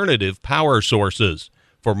 Alternative Power Sources.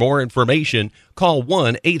 For more information, call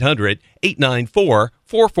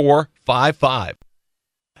 1-800-894-4455.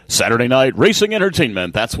 Saturday night racing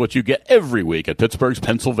entertainment. That's what you get every week at Pittsburgh's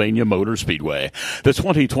Pennsylvania Motor Speedway. The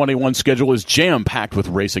 2021 schedule is jam-packed with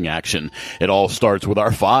racing action. It all starts with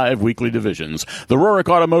our 5 weekly divisions. The Rorick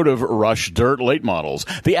Automotive Rush Dirt Late Models,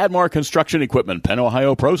 the Admar Construction Equipment Penn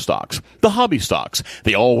Ohio Pro Stocks, the Hobby Stocks,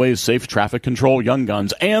 the Always Safe Traffic Control Young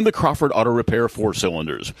Guns, and the Crawford Auto Repair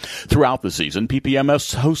 4-cylinders. Throughout the season,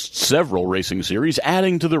 PPMS hosts several racing series,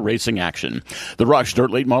 adding to the racing action. The Rush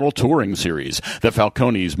Dirt Late Model Touring Series, the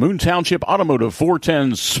Falcones Moon Township Automotive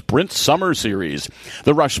 410 Sprint Summer Series,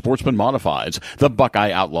 the Rush Sportsman Modifieds, the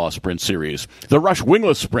Buckeye Outlaw Sprint Series, the Rush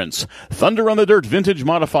Wingless Sprints, Thunder on the Dirt Vintage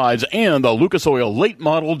Modifieds, and the Lucas Oil Late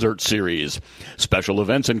Model Dirt Series. Special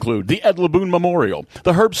events include the Ed Laboon Memorial,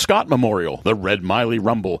 the Herb Scott Memorial, the Red Miley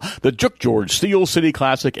Rumble, the Juk George Steel City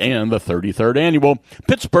Classic, and the 33rd Annual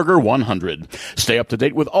Pittsburgher 100. Stay up to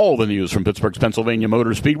date with all the news from Pittsburgh's Pennsylvania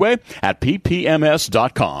Motor Speedway at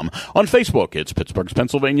ppms.com. On Facebook, it's Pittsburgh's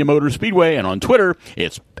Pennsylvania Motor Speedway, and on Twitter,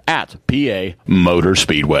 it's at PA Motor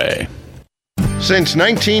Speedway. Since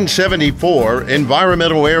 1974,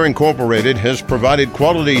 Environmental Air Incorporated has provided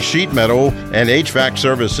quality sheet metal and HVAC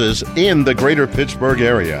services in the greater Pittsburgh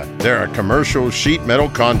area. They're a commercial sheet metal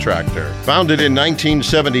contractor. Founded in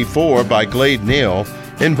 1974 by Glade Neal,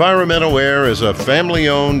 Environmental Air is a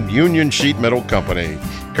family-owned union sheet metal company,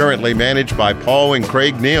 currently managed by Paul and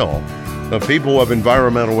Craig Neal. The people of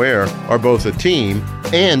Environmental Air are both a team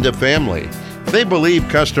and a family. They believe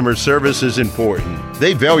customer service is important.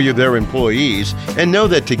 They value their employees and know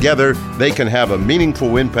that together they can have a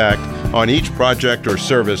meaningful impact on each project or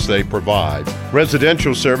service they provide.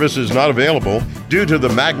 Residential service is not available due to the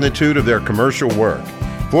magnitude of their commercial work.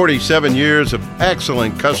 47 years of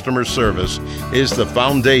excellent customer service is the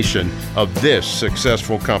foundation of this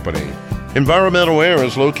successful company. Environmental Air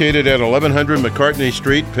is located at 1100 McCartney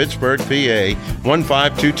Street, Pittsburgh, PA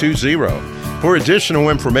 15220. For additional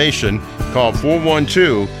information, call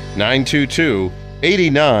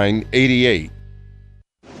 412-922-8988.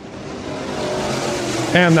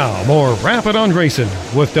 And now, more Rapid on Racing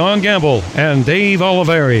with Don Gamble and Dave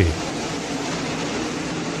Oliveri.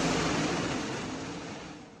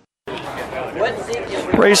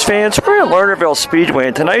 Race fans, we're at Lernerville Speedway,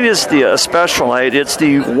 and tonight is the special night. It's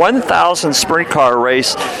the 1,000 sprint car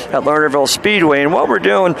race at Lernerville Speedway, and what we're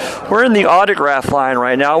doing, we're in the autograph line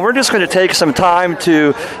right now. We're just going to take some time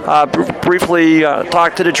to briefly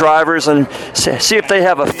talk to the drivers and see if they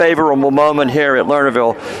have a favorable moment here at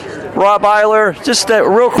Lernerville. Rob Eiler, just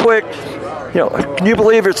real quick, can you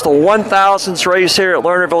believe it's the 1,000th race here at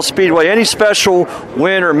Lernerville Speedway? Any special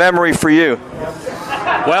win or memory for you?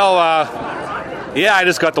 Well, yeah, I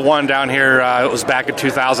just got the one down here. It was back in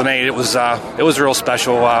 2008. It was real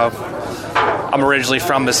special. I'm originally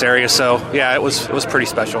from this area, so yeah, it was pretty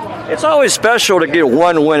special. It's always special to get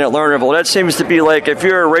one win at Lernerville. That seems to be like, if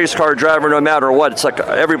you're a race car driver, no matter what, it's like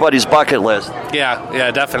everybody's bucket list.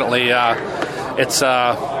 Yeah, definitely. It's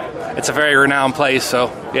a very renowned place,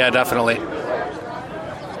 so yeah, definitely.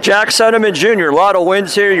 Jack Sutterman Jr., a lot of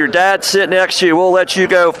wins here. Your dad's sitting next to you. We'll let you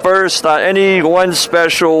go first. Any one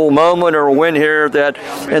special moment or win here that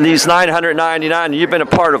in these 999, you've been a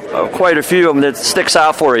part of quite a few of them, that sticks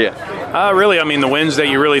out for you? Really, I mean, the wins that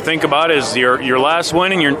you really think about is your last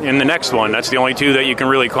win and the next one. That's the only two that you can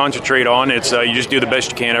really concentrate on. It's you just do the best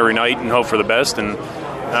you can every night and hope for the best, and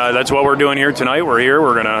that's what we're doing here tonight. We're here.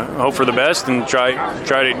 We're going to hope for the best and try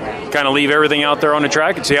to kind of leave everything out there on the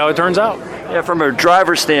track and see how it turns out. Yeah, from a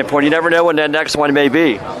driver's standpoint, you never know when that next one may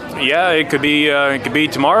be. Yeah, it could be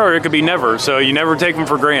tomorrow or it could be never. So you never take them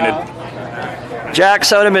for granted. Jack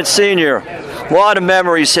Sutterman Sr., a lot of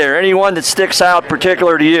memories here. Anyone that sticks out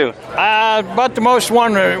particular to you? But the most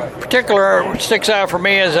one particular sticks out for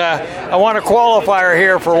me is I won a qualifier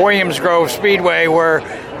here for Williams Grove Speedway, where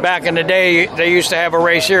back in the day they used to have a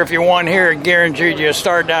race here. If you won here, it guaranteed you a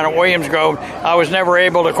start down at Williams Grove. I was never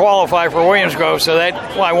able to qualify for Williams Grove, so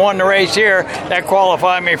I won the race here. That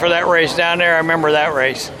qualified me for that race down there. I remember that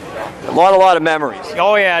race. A lot of memories.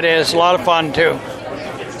 Oh yeah, it is. A lot of fun too.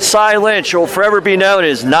 Cy Lynch will forever be known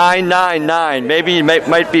as 999. Maybe it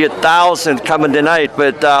might be 1,000 coming tonight,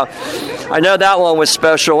 but I know that one was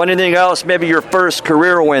special. Anything else? Maybe your first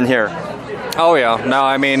career win here? Oh, yeah. No,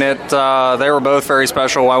 I mean, they were both very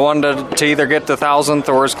special. I wanted to either get the 1,000th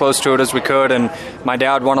or as close to it as we could, and my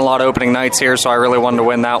dad won a lot of opening nights here, so I really wanted to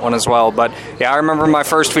win that one as well. But, yeah, I remember my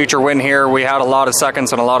first feature win here. We had a lot of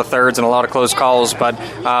seconds and a lot of thirds and a lot of close calls, but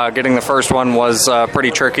getting the first one was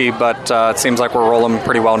pretty tricky, but it seems like we're rolling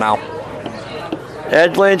pretty well now.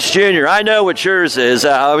 Ed Lynch Jr., I know what yours is.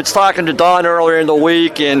 I was talking to Don earlier in the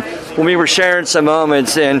week, and when we were sharing some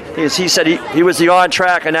moments, and he said he was the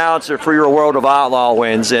on-track announcer for your World of Outlaw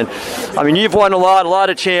wins. And, I mean, you've won a lot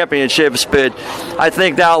of championships, but I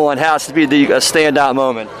think that one has to be a standout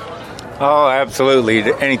moment. Oh,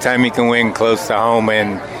 absolutely. Anytime you can win close to home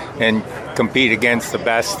and compete against the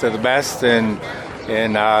best of the best, and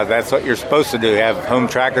that's what you're supposed to do, have home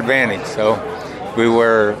track advantage. So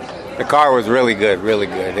the car was really good, really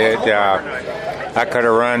good. I could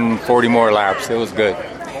have run 40 more laps. It was good.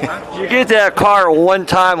 You get that car one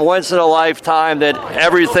time, once in a lifetime, that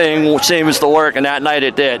everything seems to work, and that night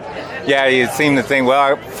it did. Yeah, you seem to think,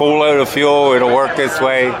 well, full load of fuel, it'll work this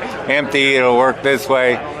way. Empty, it'll work this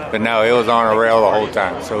way. But no, it was on a rail the whole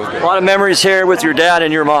time, so it was good. A lot of memories here with your dad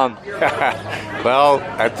and your mom. Well,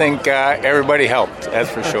 I think everybody helped, that's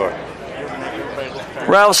for sure.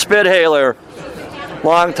 Ralph Spithaler,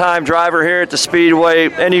 long-time driver here at the Speedway.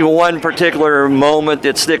 Any one particular moment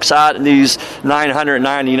that sticks out in these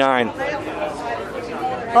 999?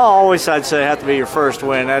 Always I'd say have to be your first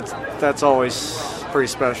win. That's always pretty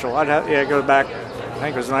special. I'd go back, I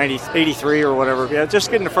think it was 83 or whatever. Yeah, just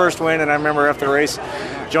getting the first win, and I remember after the race,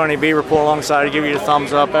 Johnny Beaver pulled alongside to give you the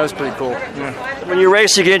thumbs up. That was pretty cool. Yeah. When you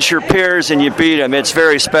race against your peers and you beat them, it's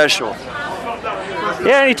very special.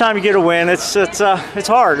 Yeah, anytime you get a win, it's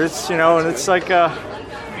hard. And it's like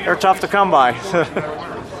they're tough to come by.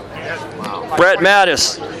 Brett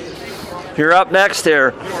Mattis, you're up next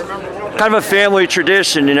here. Kind of a family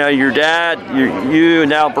tradition, your dad, you, and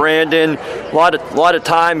now Brandon. A lot of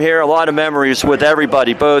time here, a lot of memories with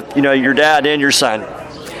everybody, both your dad and your son.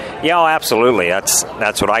 Yeah, absolutely. That's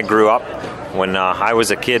what I grew up. When I was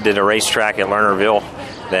a kid at a racetrack at Lernerville,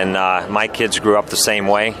 then my kids grew up the same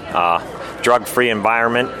way. Drug-free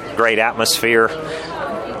environment, great atmosphere,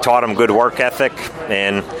 taught them good work ethic,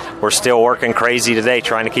 and we're still working crazy today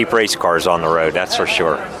trying to keep race cars on the road, that's for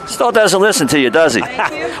sure. Still doesn't listen to you, does he?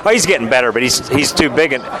 Well, he's getting better, but he's too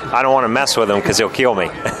big, and I don't want to mess with him because he'll kill me.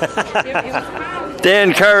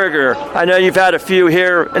 Dan Carragher, I know you've had a few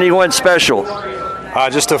here. Anyone special?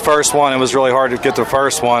 Just the first one. It was really hard to get the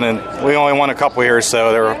first one, and we only won a couple here,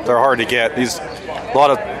 so they're hard to get. A lot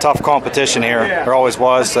of tough competition here. There always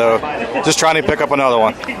was, so just trying to pick up another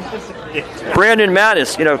one. Brandon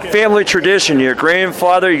Mattis, family tradition. Your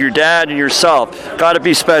grandfather, your dad, and yourself. Got to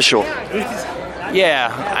be special.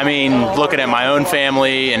 Yeah, I mean, looking at my own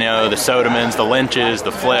family, the Sodemans, the Lynches,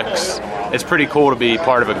 the Flicks, it's pretty cool to be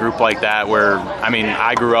part of a group like that where,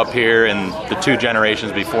 I grew up here and the two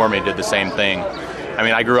generations before me did the same thing.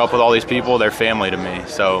 I grew up with all these people, they're family to me,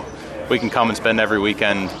 so we can come and spend every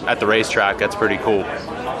weekend at the racetrack. That's pretty cool.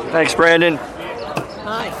 Thanks, Brandon.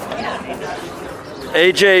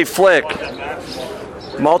 AJ Flick,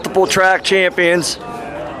 multiple track champions,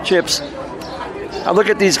 chips. I look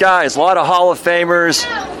at these guys, a lot of Hall of Famers.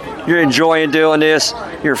 You're enjoying doing this,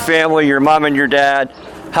 your family, your mom and your dad.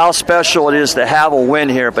 How special it is to have a win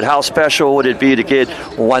here, but how special would it be to get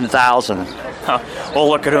 1,000? Well,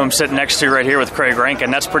 look at who I'm sitting next to right here with Craig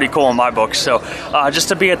Rankin. That's pretty cool in my book. So just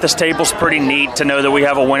to be at this table is pretty neat, to know that we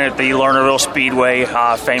have a win at the Lernerville Speedway,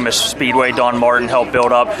 famous Speedway Don Martin helped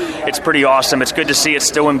build up. It's pretty awesome. It's good to see it's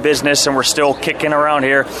still in business and we're still kicking around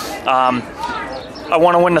here. I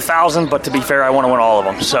want to win the 1,000, but to be fair, I want to win all of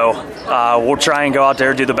them. So we'll try and go out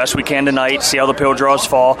there, do the best we can tonight, see how the pill draws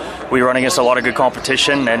fall. We run against a lot of good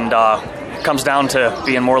competition, and it comes down to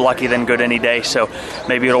being more lucky than good any day. So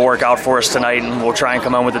maybe it'll work out for us tonight, and we'll try and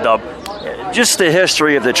come home with the dub. Just the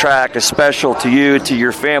history of the track is special to you, to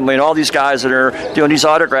your family, and all these guys that are doing these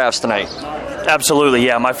autographs tonight. Absolutely,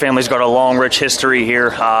 yeah. My family's got a long, rich history here.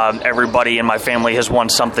 Everybody in my family has won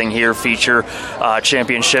something here, feature,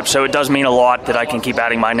 championship. So it does mean a lot that I can keep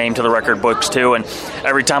adding my name to the record books, too. And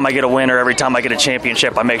every time I get a win or every time I get a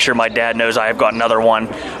championship, I make sure my dad knows I have got another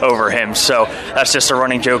one over him. So that's just a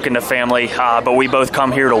running joke in the family. But we both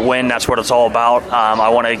come here to win. That's what it's all about. I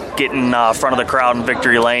want to get in front of the crowd in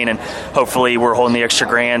victory lane, and hopefully we're holding the extra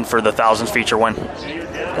grand for the 1,000th feature win.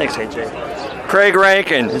 Thanks, AJ. Craig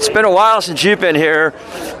Rankin, it's been a while since you've been here.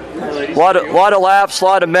 A lot of laps, a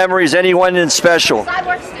lot of memories. Anyone in special?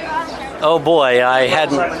 Oh boy, I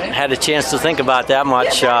hadn't had a chance to think about that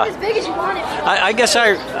much. I guess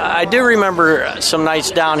I do remember some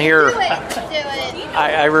nights down here.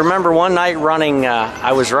 I remember one night running.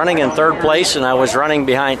 I was running in third place, and I was running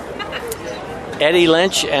behind Eddie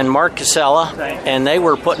Lynch and Mark Casella, and they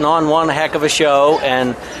were putting on one heck of a show,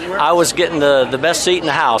 and I was getting the best seat in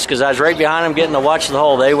the house because I was right behind them getting to watch the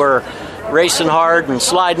whole. They were racing hard and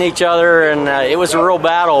sliding each other, and it was a real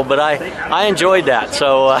battle, but I enjoyed that.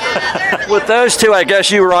 So with those two, I guess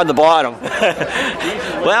you were on the bottom.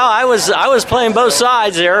 Well, I was playing both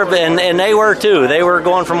sides there, and they were too. They were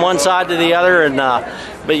going from one side to the other, and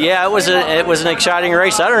but yeah, it was an exciting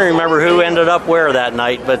race. I don't remember who ended up where that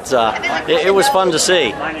night, but it was fun to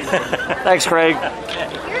see. Thanks, Craig.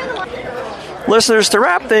 Listeners, to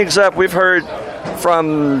wrap things up, we've heard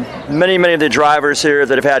from many of the drivers here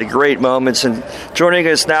that have had great moments, and joining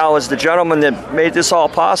us now is the gentleman that made this all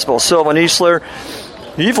possible, Sylvan Eastler.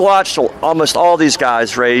 You've watched almost all these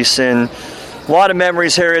guys race, and a lot of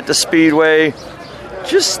memories here at the Speedway.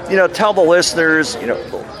 Just, tell the listeners,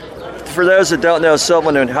 for those that don't know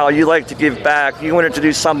Sylvan and how you like to give back, you wanted to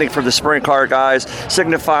do something for the sprint car guys,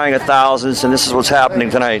 signifying 1,000s, and this is what's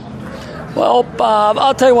happening tonight. Well,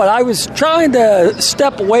 I'll tell you what, I was trying to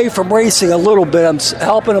step away from racing a little bit. I'm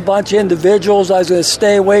helping a bunch of individuals. I was going to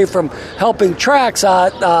stay away from helping tracks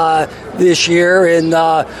out this year, and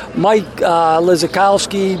Mike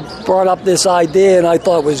Lizakowski brought up this idea, and I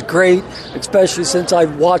thought it was great, especially since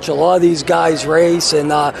I've watched a lot of these guys race,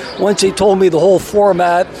 and once he told me the whole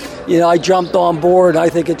format, I jumped on board, and I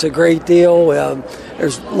think it's a great deal.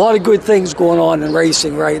 There's a lot of good things going on in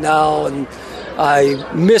racing right now, and I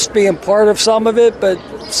miss being part of some of it, but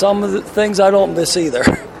some of the things I don't miss either.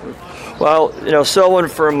 Well, Sylvan,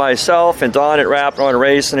 for myself and Don at Rapping on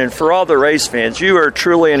Racing, and for all the race fans, you are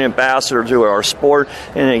truly an ambassador to our sport.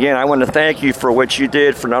 And again, I want to thank you for what you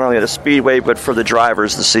did for not only the Speedway, but for the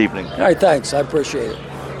drivers this evening. All right, thanks. I appreciate it.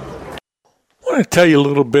 I want to tell you a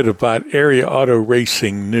little bit about Area Auto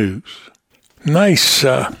Racing News. Nice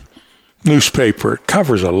newspaper. It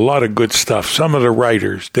covers a lot of good stuff. Some of the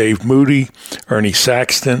writers, Dave Moody, Ernie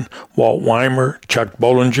Saxton, Walt Weimer, Chuck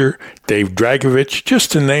Bollinger, Dave Dragovich,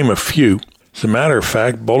 just to name a few. As a matter of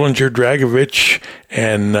fact, Bollinger, Dragovich,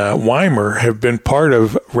 and Weimer have been part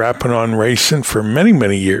of Rapping on Racing for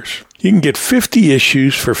many years. You can get 50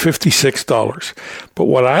 issues for $56. But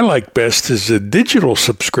what I like best is the digital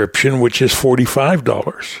subscription, which is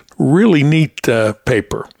 $45. Really neat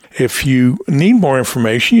paper. If you need more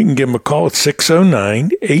information, you can give them a call at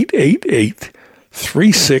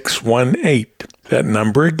 609-888-3618. That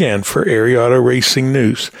number again for Area Auto Racing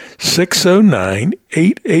News,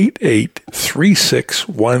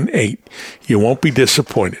 609-888-3618. You won't be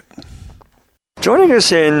disappointed. Joining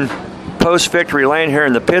us in post-victory lane here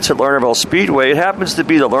in the pits at Lernerville Speedway, it happens to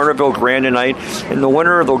be the Lernerville Grand tonight, and the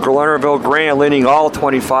winner of the Lernerville Grand, leading all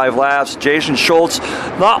 25 laps, Jason Schultz.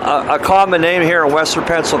 Not a common name here in Western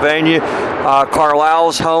Pennsylvania.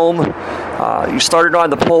 Carlisle's home. You started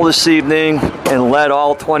on the pole this evening and led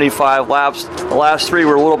all 25 laps. The last three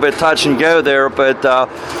were a little bit touch and go there, but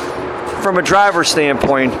from a driver's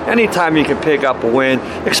standpoint, anytime you can pick up a win,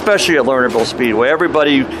 especially at Lernerville Speedway,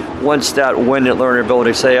 everybody wants that win at Lernerville.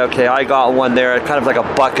 They say, okay, I got one there. It's kind of like a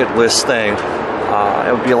bucket list thing.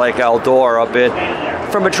 It would be like Eldora a bit.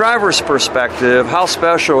 From a driver's perspective, how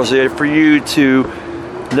special is it for you to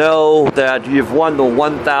know that you've won the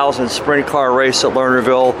 1,000 sprint car race at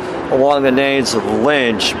Lernerville along the names of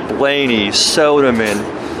Lynch, Blaney, Soderman,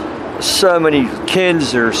 so many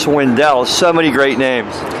Kinzer, Swindell, so many great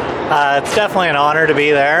names? It's definitely an honor to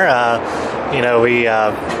be there. We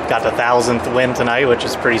got the 1,000th win tonight, which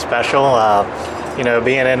is pretty special.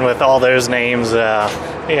 Being in with all those names,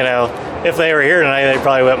 if they were here tonight, they'd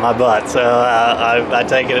probably whip my butt. So I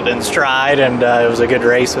take it in stride, and it was a good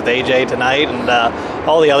race with AJ tonight, and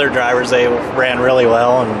all the other drivers, they ran really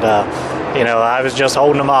well, and I was just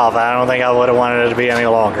holding them off. I don't think I would have wanted it to be any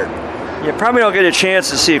longer. You probably don't get a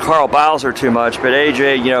chance to see Carl Bowser too much, but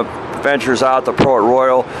AJ, ventures out to Port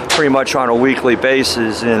Royal pretty much on a weekly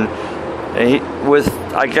basis, and he, with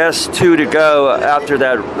I guess 2 to go after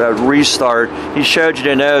that restart, he showed you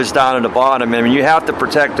the nose down at the bottom. I mean, you have to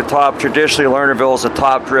protect the top. Traditionally, Lernerville is a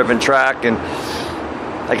top-driven track, and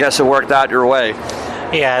I guess it worked out your way.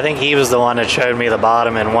 Yeah, I think he was the one that showed me the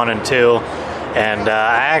bottom in 1 and 2, and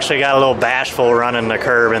I actually got a little bashful running the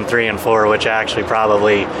curb in 3 and 4, which actually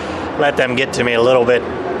probably let them get to me a little bit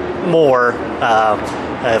more.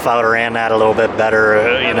 If I would have ran that a little bit better,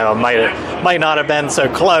 might not have been so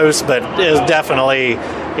close, but it was definitely,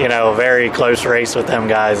 a very close race with them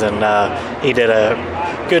guys, and he did a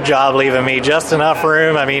good job leaving me just enough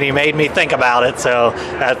room. I mean, he made me think about it, so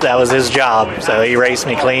that was his job. So he raced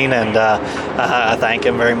me clean, and I thank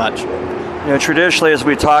him very much. Traditionally, as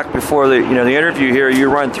we talked before the interview here,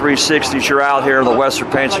 you run 360s. You're out here in the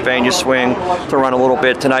Western Pennsylvania swing to run a little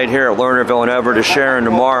bit tonight here at Lernerville and over to Sharon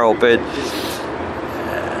tomorrow. But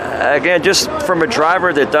again, just from a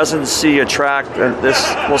driver that doesn't see a track, this,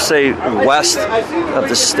 we'll say, west of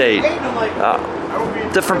the state,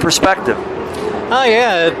 different perspective. Oh,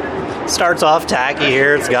 yeah. It starts off tacky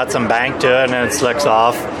here. It's got some bank to it, and then it slicks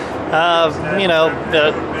off. I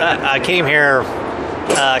came here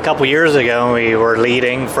a couple years ago, and we were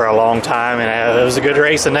leading for a long time, and it was a good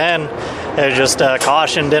race. And then it was just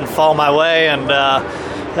caution didn't fall my way, and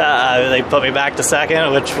they put me back to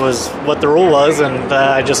second, which was what the rule was, and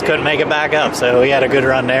I just couldn't make it back up. So we had a good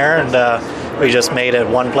run there, and we just made it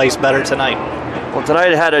one place better tonight. Well,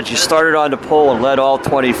 tonight you started on the pole and led all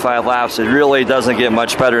 25 laps. It really doesn't get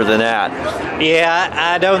much better than that. Yeah,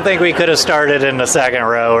 I don't think we could have started in the second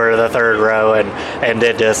row or the third row and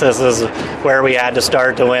did this. This is where we had to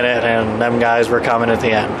start to win it, and them guys were coming at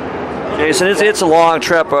the end. Jason, it's a long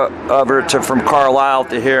trip from Carlisle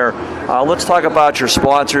to here. Let's talk about your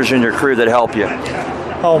sponsors and your crew that help you.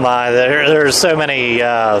 Oh my, there's so many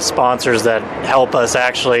sponsors that help us.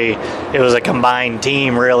 Actually, it was a combined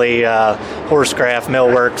team, really. Horsecraft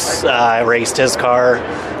Millworks raced his car,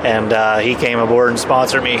 and he came aboard and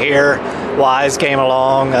sponsored me here. Wise came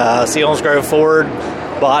along, Selinsgrove Ford,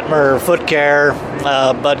 Bottmer Foot Care,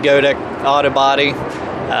 Bud Godek Auto Body.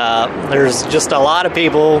 There's just a lot of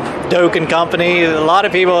people, Doak and Company, a lot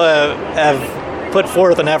of people have put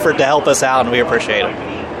forth an effort to help us out, and we appreciate it.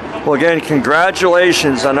 Well, again,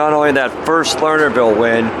 congratulations on not only that first Lernerville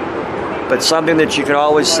win, but something that you can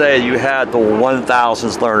always say you had the 1000th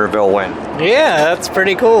Lernerville win. Yeah, that's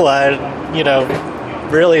pretty cool.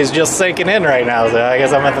 Really is just sinking in right now. So I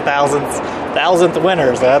guess I'm at the thousandth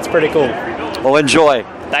winner, so that's pretty cool. Well, enjoy.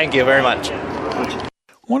 Thank you very much. I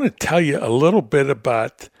want to tell you a little bit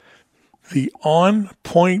about the On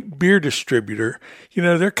Point Beer Distributor.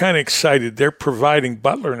 They're kind of excited. They're providing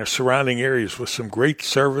Butler and the surrounding areas with some great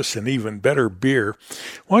service and even better beer.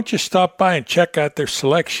 Why don't you stop by and check out their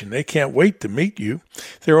selection? They can't wait to meet you.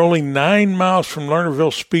 They're only 9 miles from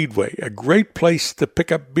Lernerville Speedway, a great place to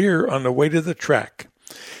pick up beer on the way to the track.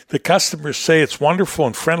 The customers say it's wonderful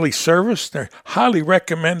and friendly service. They highly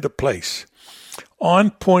recommend the place.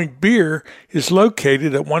 On Point Beer is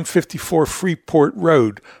located at 154 Freeport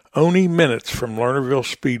Road, only minutes from Lernerville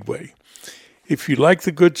Speedway. If you like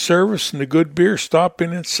the good service and the good beer, stop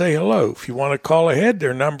in and say hello. If you want to call ahead,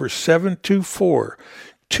 their number is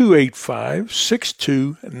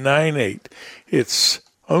 724-285-6298. It's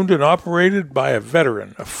owned and operated by a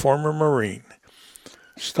veteran, a former Marine.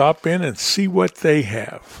 Stop in and see what they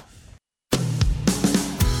have.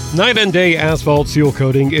 Night and Day Asphalt Seal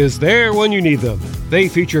Coating is there when you need them. They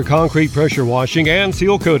feature concrete pressure washing and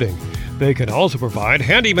seal coating. They can also provide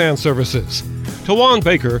handyman services. Tawan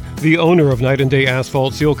Baker, the owner of Night and Day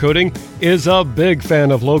Asphalt Seal Coating, is a big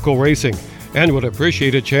fan of local racing and would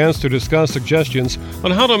appreciate a chance to discuss suggestions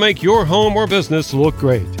on how to make your home or business look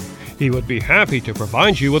great. He would be happy to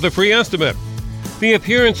provide you with a free estimate. The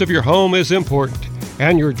appearance of your home is important,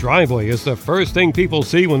 and your driveway is the first thing people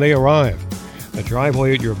see when they arrive. A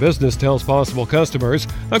driveway at your business tells possible customers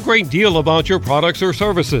a great deal about your products or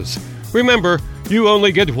services. Remember, you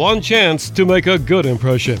only get one chance to make a good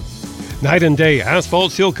impression. Night and Day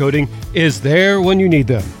Asphalt Seal Coating is there when you need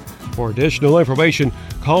them. For additional information,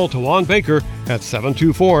 call Tawan Baker at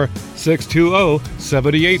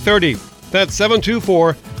 724-620-7830. That's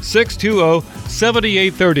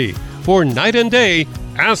 724-620-7830 for Night and Day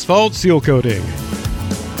Asphalt Seal Coating.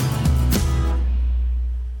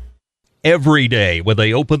 Every day when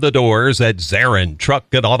they open the doors at Zarin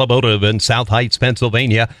Truck and Automotive in South Heights,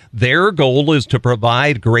 Pennsylvania, their goal is to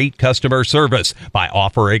provide great customer service by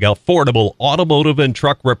offering affordable automotive and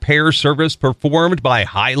truck repair service performed by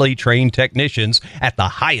highly trained technicians at the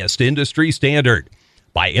highest industry standard.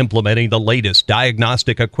 By implementing the latest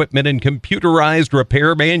diagnostic equipment and computerized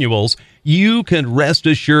repair manuals, you can rest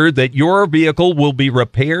assured that your vehicle will be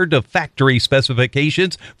repaired to factory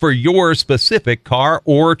specifications for your specific car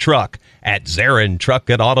or truck. At Zarin Truck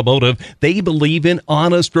and Automotive, they believe in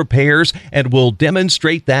honest repairs and will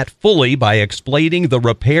demonstrate that fully by explaining the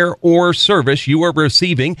repair or service you are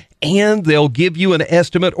receiving, and they'll give you an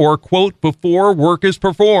estimate or quote before work is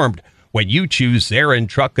performed. When you choose Zarin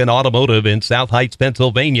Truck and Automotive in South Heights,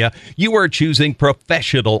 Pennsylvania, you are choosing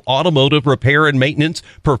professional automotive repair and maintenance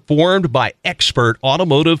performed by expert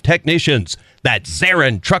automotive technicians. That's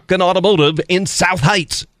Zarin Truck and Automotive in South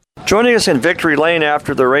Heights. Joining us in Victory Lane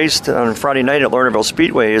after the race on Friday night at Lernerville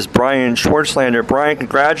Speedway is Brian Schwartzlander. Brian,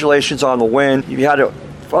 congratulations on the win. You had an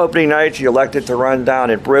opening night, you elected to run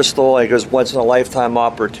down at Bristol. It was once-in-a-lifetime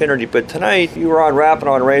opportunity. But tonight, you were on Rapping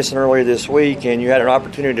on Racing earlier this week, and you had an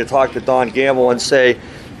opportunity to talk to Don Gamble and say,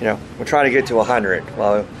 we're trying to get to 100.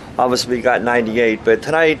 Well, obviously we got 98. But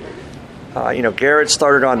tonight, Garrett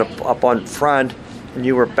started up on front, and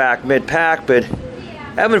you were back mid-pack, but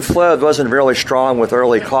Evan Flood wasn't really strong with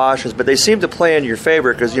early cautions, but they seemed to play in your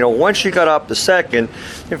favor because, once you got up to second,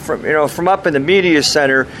 from up in the media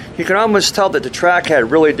center, you can almost tell that the track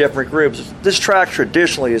had really different groups. This track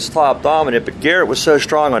traditionally is top dominant, but Garrett was so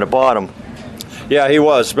strong on the bottom. Yeah, he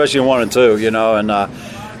was, especially in 1 and 2, and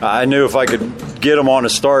I knew if I could get him on a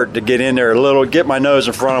start to get in there a little, get my nose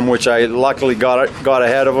in front of him, which I luckily got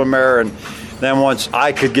ahead of him there, and then once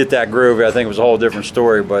I could get that groove, I think it was a whole different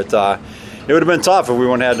story, but it would have been tough if we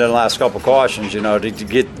wouldn't have had the last couple cautions,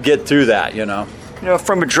 to get through that,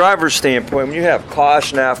 From a driver's standpoint, when you have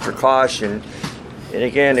caution after caution, and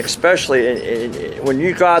again, especially when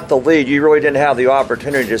you got the lead, you really didn't have the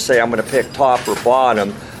opportunity to say, I'm going to pick top or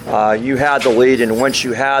bottom. You had the lead, and once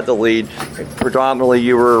you had the lead, predominantly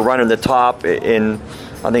you were running the top in,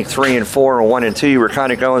 I think, 3 and 4, and 1 and 2. You were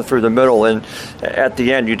kind of going through the middle, and at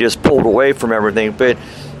the end, you just pulled away from everything. But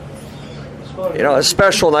a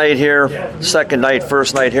special night here, second night,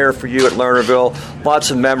 first night here for you at Lernerville. Lots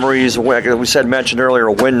of memories. We mentioned earlier,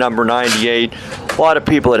 win number 98. A lot of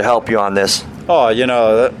people that help you on this.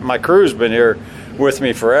 Oh, my crew's been here with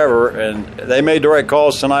me forever, and they made the right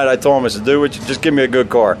calls tonight. I told them, I said, do it, just give me a good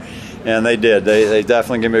car. And they did. They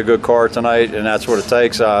definitely gave me a good car tonight, and that's what it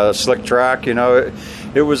takes. Slick track,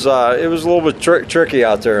 it was a little bit tricky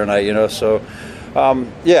out there tonight, so...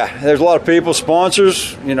 there's a lot of people,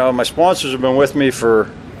 sponsors. My sponsors have been with me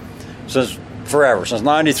since forever, since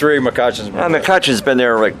 '93. McCutcheon's been McCutcheon's been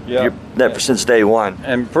there since day one,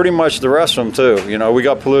 and pretty much the rest of them too. We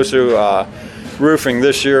got Peluso Roofing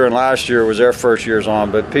this year, and last year was their first years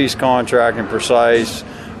on. But Peace Contracting, Precise,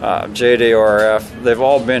 JDRF, they've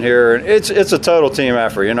all been here, and it's a total team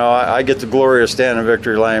effort. I get the glory of standing in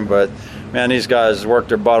victory lane, but man, these guys worked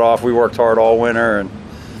their butt off. We worked hard all winter, and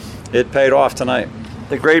it paid off tonight.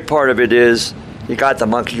 The great part of it is you got the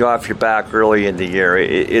monkey off your back early in the year.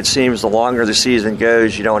 It seems the longer the season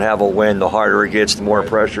goes, you don't have a win, the harder it gets, the more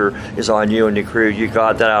pressure is on you and the crew. You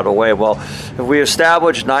got that out of the way. Well, if we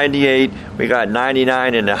established 98, we got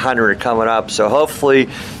 99 and 100 coming up, so hopefully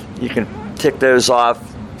you can tick those off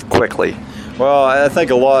quickly. Well, I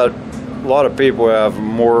think a lot of people have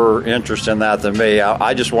more interest in that than me.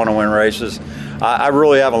 I just want to win races. I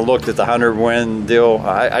really haven't looked at the 100-win deal.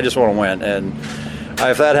 I just want to win, and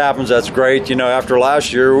if that happens, that's great. After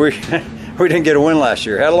last year, we didn't get a win last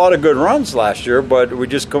year. Had a lot of good runs last year, but we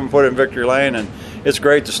just couldn't put it in victory lane, and it's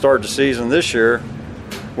great to start the season this year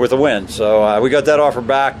with a win. So we got that offer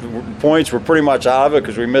back. The points were pretty much out of it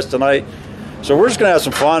because we missed tonight. So we're just going to have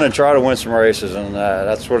some fun and try to win some races, and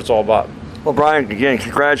that's what it's all about. Well, Brian, again,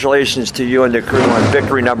 congratulations to you and the crew on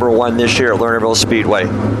victory number 1 this year at Lernerville Speedway.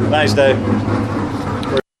 Thanks, Dave.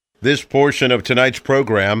 This portion of tonight's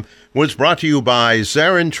program was brought to you by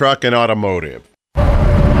Zarin Truck and Automotive.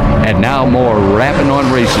 And now more Rapping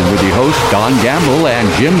on Racing with your hosts Don Gamble and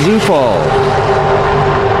Jim Zufall.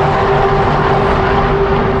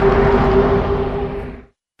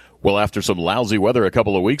 Well, after some lousy weather a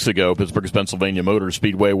couple of weeks ago, Pittsburgh's Pennsylvania Motor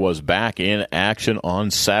Speedway was back in action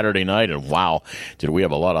on Saturday night. And wow, did we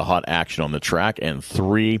have a lot of hot action on the track and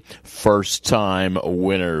 3 first-time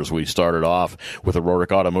winners. We started off with the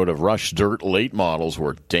Rorick Automotive Rush Dirt Late Models,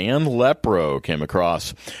 where Dan Lepro came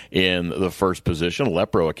across in the first position.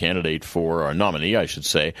 Lepro, a candidate for, or a nominee, I should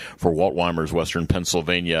say, for Walt Weimer's Western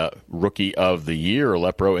Pennsylvania Rookie of the Year.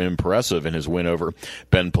 Lepro impressive in his win over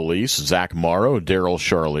Ben Police, Zach Morrow, Daryl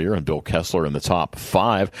Charlier, and Bill Kessler in the top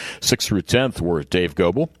 5. 6th through 10th were Dave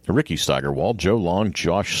Goebel, Ricky Steigerwald, Joe Long,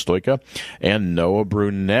 Josh Stoika, and Noah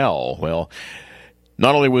Brunel. Well,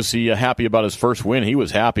 not only was he happy about his first win, he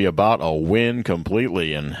was happy about a win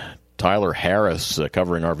completely. And Tyler Harris,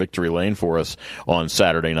 covering our victory lane for us on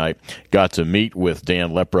Saturday night, got to meet with Dan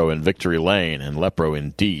Lepro in victory lane, and Lepro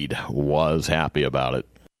indeed was happy about it.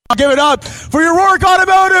 Give it up for your Rorick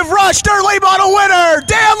Automotive Rush Dirt Late Model winner,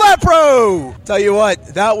 Dan Lepro. Tell you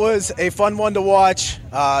what, that was a fun one to watch.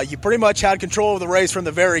 You pretty much had control of the race from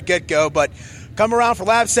the very get-go, but come around for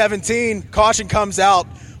lap 17, caution comes out.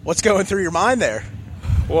 What's going through your mind there?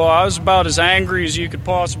 Well, I was about as angry as you could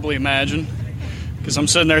possibly imagine, because I'm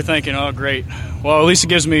sitting there thinking, oh, great. Well, at least it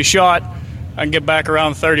gives me a shot. I can get back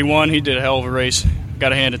around 31. He did a hell of a race. Got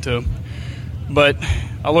to hand it to him. But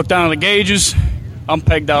I looked down at the gauges. I'm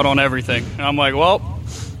pegged out on everything. And I'm like, well,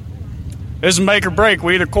 this is make or break.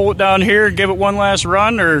 We either cool it down here, give it one last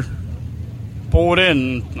run, or pull it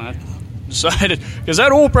in. And I decided, because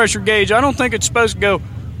that oil pressure gauge, I don't think it's supposed to go,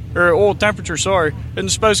 or oil temperature, sorry, isn't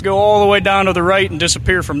supposed to go all the way down to the right and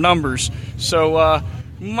disappear from numbers. So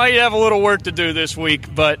might have a little work to do this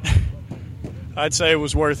week, but I'd say it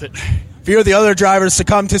was worth it. A few of the other drivers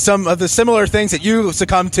succumbed to some of the similar things that you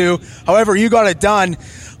succumbed to. However, you got it done.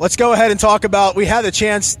 Let's go ahead and talk about, we had the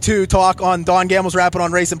chance to talk on Don Gamble's Rapping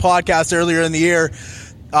on Racing podcast earlier in the year.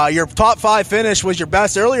 Your top 5 finish was your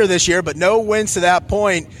best earlier this year, but no wins to that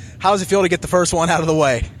point. How does it feel to get the first one out of the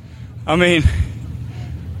way? I mean,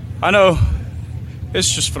 I know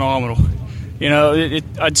it's just phenomenal. You know,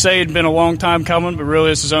 I'd say it'd been a long time coming, but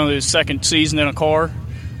really this is only the second season in a car.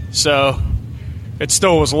 So it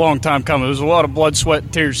still was a long time coming. There was a lot of blood, sweat,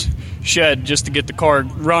 and tears shed just to get the car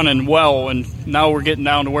running well, and now we're getting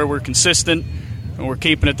down to where we're consistent and we're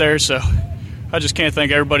keeping it there. So I just can't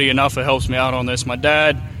thank everybody enough that helps me out on this. My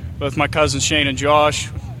dad, both my cousins Shane and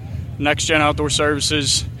Josh, Next Gen Outdoor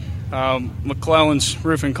Services, McClellan's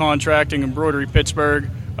Roofing Contracting, Embroidery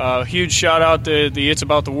Pittsburgh. Huge shout out to the It's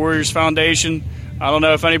About the Warriors Foundation. I don't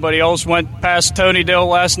know if anybody else went past Tony Dill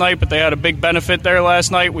last night, but they had a big benefit there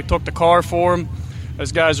last night. We took the car for them.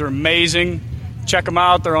 Those guys are amazing. Check them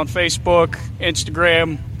out. They're on Facebook,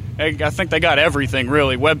 Instagram. I think they got everything,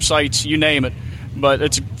 really, websites, you name it. But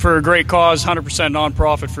it's for a great cause, 100%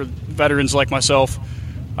 nonprofit for veterans like myself.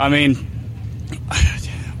 I mean,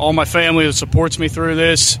 all my family that supports me through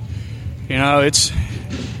this, you know, it's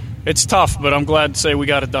tough, but I'm glad to say we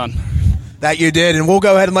got it done. That you did, and we'll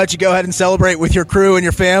go ahead and let you go ahead and celebrate with your crew and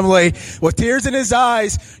your family. With tears in his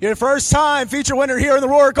eyes, your first-time feature winner here in the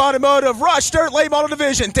Rourke Automotive Rush Dirt Late Model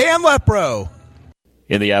Division, Dan Lepro.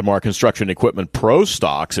 In the Admar Construction Equipment Pro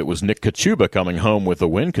Stocks, it was Nick Kachuba coming home with the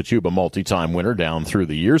win. Kachuba, multi-time winner down through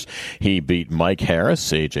the years. He beat Mike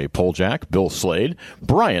Harris, A.J. Poljak, Bill Slade,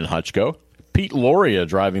 Brian Hutchko, Pete Loria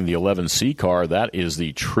driving the 11C car. That is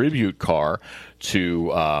the tribute car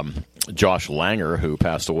to Josh Langer, who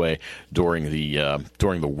passed away during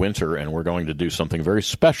the winter, and we're going to do something very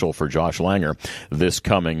special for Josh Langer this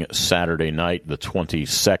coming Saturday night, the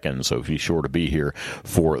 22nd, so be sure to be here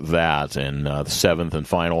for that. And the 7th and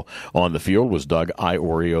final on the field was Doug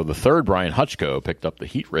Iorio III. Brian Hutchko picked up the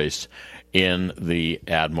heat race in the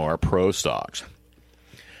Admar Pro Stocks.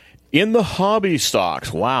 In the hobby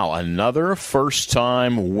stocks, wow, another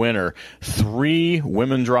first-time winner. 3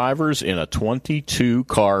 women drivers in a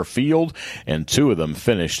 22-car field, and 2 of them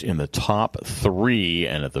finished in the top 3.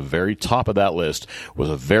 And at the very top of that list was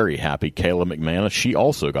a very happy Kayla McManus. She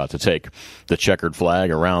also got to take the checkered flag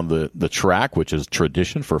around the track, which is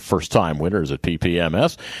tradition for first-time winners at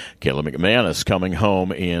PPMS. Kayla McManus coming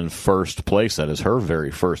home in first place. That is her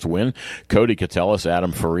very first win. Cody Catellis,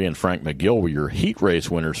 Adam Furry, and Frank McGill were your heat race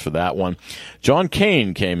winners for that one. John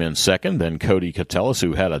Kane came in second, then Cody Catellis,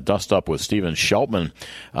 who had a dust-up with Steven Scheltman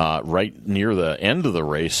right near the end of the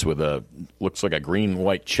race with looks like a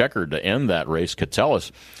green-white checker to end that race.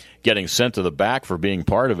 Catellis getting sent to the back for being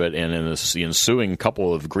part of it, and in the ensuing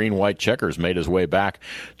couple of green-white checkers made his way back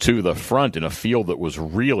to the front in a field that was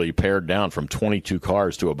really pared down from 22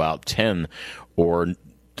 cars to about 10 or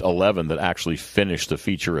 11 that actually finished the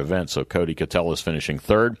feature event. So Cody Catellis finishing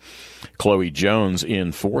third, Chloe Jones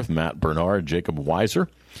in fourth, Matt Bernard, Jacob Weiser,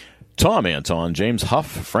 Tom Anton, James Huff,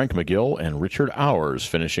 Frank McGill, and Richard Hours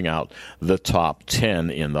finishing out the top 10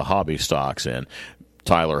 in the hobby stocks. And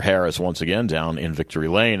Tyler Harris once again down in victory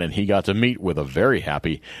lane, and he got to meet with a very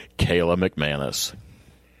happy Kayla McManus.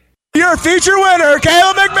 Your feature winner,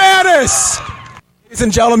 Kayla McManus! Ladies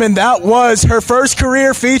and gentlemen, that was her first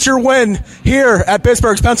career feature win here at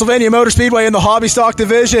Pittsburgh's Pennsylvania Motor Speedway in the hobby stock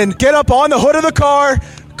division. Get up on the hood of the car,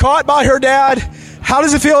 caught by her dad. How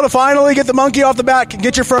does it feel to finally get the monkey off the back and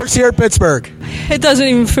get your first here at Pittsburgh? It doesn't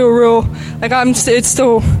even feel real. Like I'm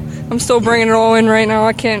still bringing it all in right now.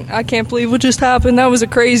 I can't believe what just happened. That was a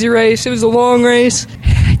crazy race. It was a long race.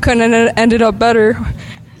 Couldn't have ended up better.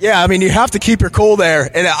 Yeah, I mean, you have to keep your cool there,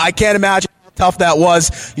 and I can't imagine tough that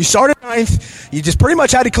was. You started ninth. You just pretty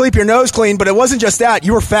much had to keep your nose clean, but it wasn't just that.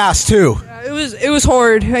 You were fast, too. It was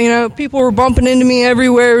hard. You know, people were bumping into me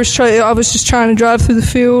everywhere. I was just trying to drive through the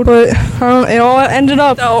field, but it all ended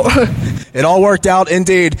up out. It all worked out,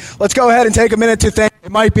 indeed. Let's go ahead and take a minute to thank.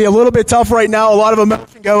 It might be a little bit tough right now, a lot of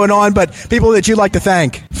emotion going on, but people that you'd like to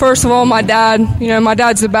thank. First of all, my dad. You know, my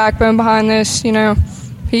dad's the backbone behind this. You know,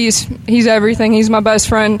 he's everything. He's my best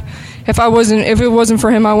friend. If it wasn't for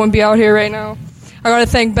him, I wouldn't be out here right now. I got to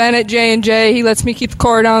thank Ben at J&J. He lets me keep the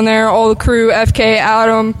car down there. All the crew, FK,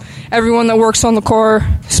 Adam, everyone that works on the car.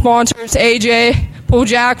 Sponsors, AJ,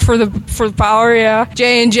 Poljak for the power, yeah.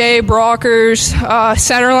 J&J, Brockers,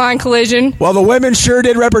 Centerline Collision. Well, the women sure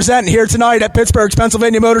did represent here tonight at Pittsburgh's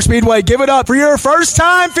Pennsylvania Motor Speedway. Give it up for your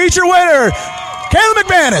first-time feature winner, Kayla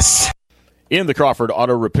McManus. In the Crawford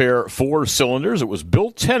Auto Repair 4 cylinders, it was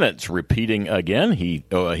Bill Tennant repeating again. He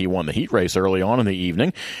won the heat race early on in the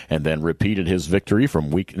evening and then repeated his victory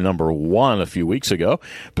from week number 1 a few weeks ago.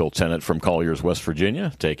 Bill Tennant from Colliers, West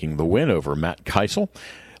Virginia, taking the win over Matt Keisel.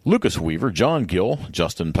 Lucas Weaver, John Gill,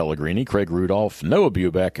 Justin Pellegrini, Craig Rudolph, Noah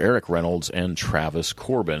Bubeck, Eric Reynolds, and Travis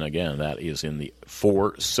Corbin. Again, that is in the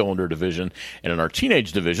 4-cylinder division. And in our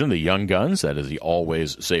teenage division, the Young Guns, that is the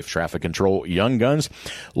Always Safe Traffic Control Young Guns,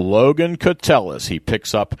 Logan Catellis, he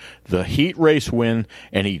picks up the heat race win,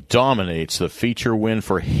 and he dominates the feature win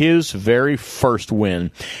for his very first win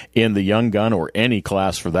in the Young Gun, or any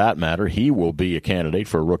class for that matter. He will be a candidate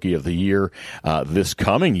for Rookie of the Year this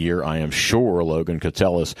coming year, I am sure. Logan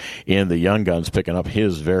Catellis in the Young Guns picking up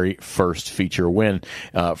his very first feature win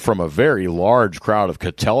from a very large crowd of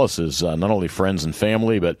Catellis's, not only friends and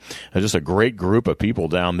family, but just a great group of people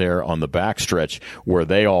down there on the backstretch where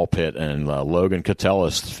they all pit. And Logan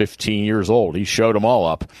Catellis, 15 years old, he showed them all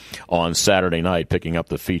up on Saturday night, picking up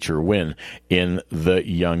the feature win in the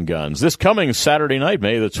Young Guns. This coming Saturday night,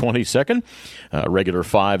 May the 22nd, regular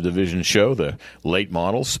 5 division show, the late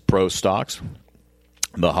models, pro stocks,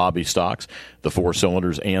 the hobby stocks, the 4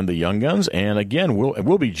 cylinders, and the Young Guns. And again,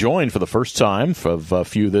 we'll be joined for the first time of a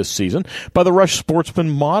few this season by the Rush Sportsman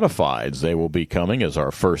Modifieds. They will be coming as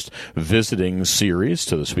our first visiting series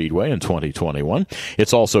to the Speedway in 2021.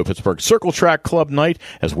 It's also Pittsburgh Circle Track Club Night,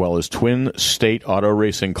 as well as Twin State Auto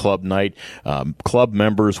Racing Club Night. Club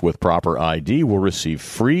members with proper ID will receive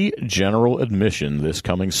free general admission this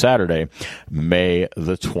coming Saturday, May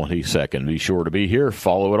the 22nd. Be sure to be here.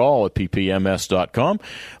 Follow it all at ppms.com.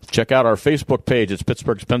 Check out our Facebook page. It's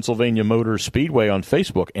Pittsburgh's Pennsylvania Motor Speedway on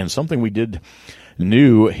Facebook. And something we did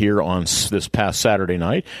new here on this past Saturday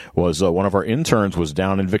night was one of our interns was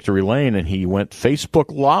down in Victory Lane, and he went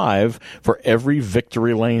Facebook Live for every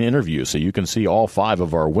Victory Lane interview. So you can see all 5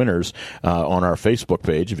 of our winners on our Facebook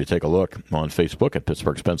page if you take a look on Facebook at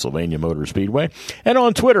Pittsburgh's Pennsylvania Motor Speedway. And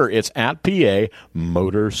on Twitter, it's at PA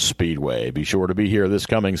Motor Speedway. Be sure to be here this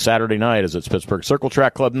coming Saturday night as it's Pittsburgh Circle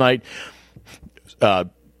Track Club Night,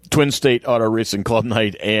 Twin State Auto Racing Club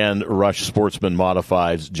Night, and Rush Sportsman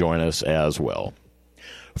Modifieds join us as well.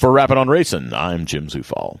 For Rappin' on Racing, I'm Jim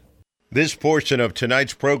Zufall. This portion of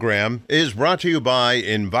tonight's program is brought to you by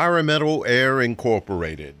Environmental Air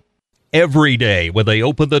Incorporated. Every day when they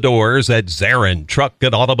open the doors at Zarin Truck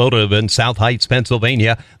and Automotive in South Heights,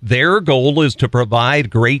 Pennsylvania, their goal is to provide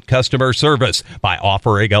great customer service by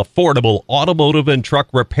offering affordable automotive and truck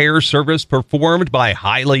repair service performed by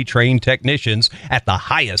highly trained technicians at the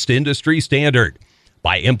highest industry standard.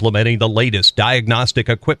 By implementing the latest diagnostic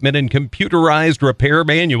equipment and computerized repair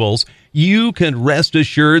manuals, you can rest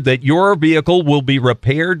assured that your vehicle will be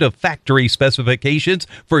repaired to factory specifications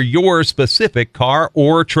for your specific car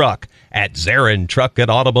or truck. At Zarin Truck and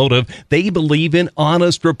Automotive, they believe in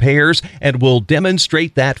honest repairs and will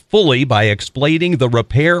demonstrate that fully by explaining the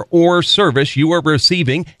repair or service you are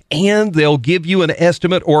receiving, and they'll give you an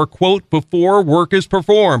estimate or quote before work is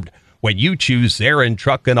performed. When you choose Zarin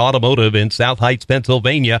Truck and Automotive in South Heights,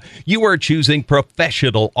 Pennsylvania, you are choosing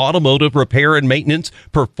professional automotive repair and maintenance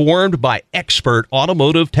performed by expert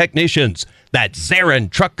automotive technicians. That's Zarin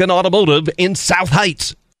Truck and Automotive in South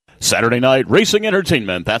Heights. Saturday night racing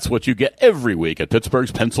entertainment. That's what you get every week at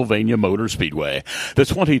Pittsburgh's Pennsylvania Motor Speedway. The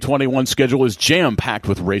 2021 schedule is jam-packed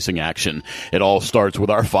with racing action. It all starts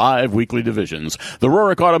with our 5 weekly divisions: the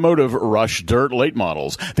Rorick Automotive Rush Dirt Late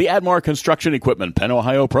Models, the Admar Construction Equipment Penn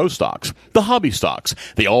Ohio Pro Stocks, the Hobby Stocks,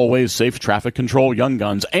 the Always Safe Traffic Control Young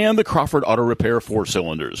Guns, and the Crawford Auto Repair 4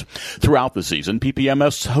 cylinders. Throughout the season,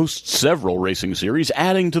 PPMS hosts several racing series,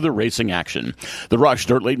 adding to the racing action: the Rush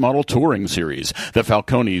Dirt Late Model Touring Series, the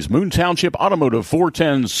Falcones Moon Township Automotive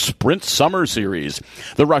 410 Sprint Summer Series,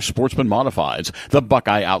 the Rush Sportsman Modifieds, the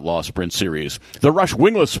Buckeye Outlaw Sprint Series, the Rush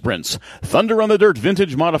Wingless Sprints, Thunder on the Dirt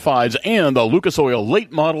Vintage Modifieds, and the Lucas Oil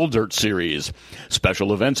Late Model Dirt Series.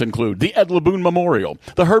 Special events include the Ed LeBoon Memorial,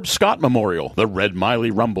 the Herb Scott Memorial, the Red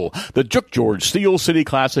Miley Rumble, the Juk George Steel City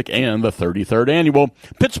Classic, and the 33rd Annual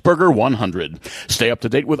Pittsburgher 100. Stay up to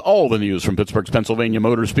date with all the news from Pittsburgh's Pennsylvania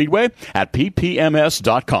Motor Speedway at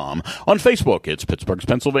ppms.com. On Facebook, it's Pittsburgh's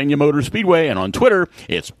Pennsylvania Motor Speedway, and on Twitter,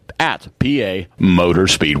 it's at PA Motor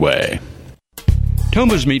Speedway.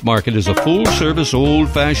 Toma's Meat Market is a full-service,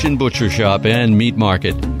 old-fashioned butcher shop and meat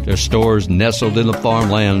market. Their stores nestled in the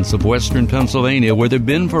farmlands of western Pennsylvania, where they've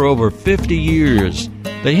been for over 50 years.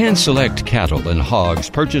 They hand-select cattle and hogs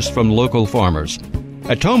purchased from local farmers.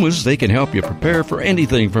 At Toma's, they can help you prepare for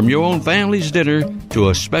anything from your own family's dinner to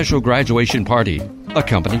a special graduation party, a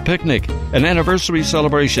company picnic, an anniversary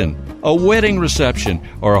celebration, a wedding reception,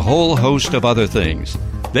 or a whole host of other things.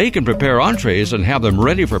 They can prepare entrees and have them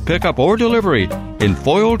ready for pickup or delivery in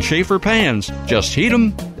foiled Schaefer pans. Just heat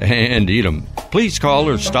them and eat them. Please call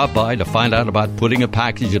or stop by to find out about putting a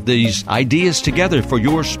package of these ideas together for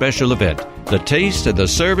your special event. The taste and the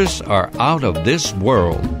service are out of this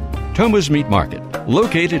world. Toma's Meat Market,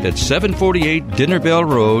 located at 748 Dinner Bell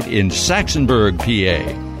Road in Saxonburg,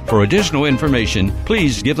 PA. For additional information,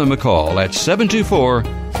 please give them a call at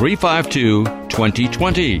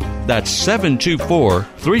 724-352-2020. That's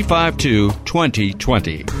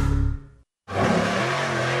 724-352-2020.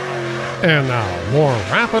 And now, more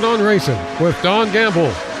Rapping on Racing with Don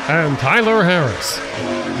Gamble and Tyler Harris.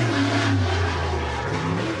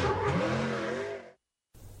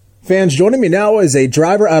 Fans, joining me now is a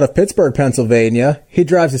driver out of Pittsburgh, Pennsylvania. He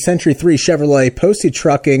drives a Century 3 Chevrolet Posty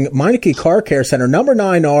Trucking Meineke Car Care Center, number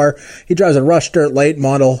 9R. He drives a Rush Dirt late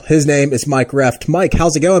model. His name is Mike Reft. Mike,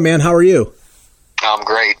 how's it going, man? How are you? I'm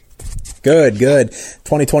great. Good.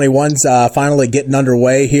 2021's finally getting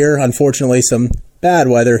underway here. Unfortunately, some bad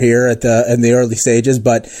weather here in the early stages,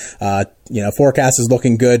 but forecast is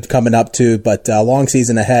looking good coming up too. But long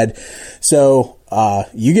season ahead. So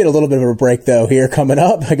you get a little bit of a break though here coming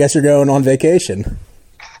up. I guess you're going on vacation.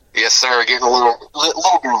 Yes, sir. Getting a little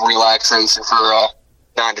bit of relaxation for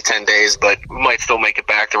 9 to 10 days, but we might still make it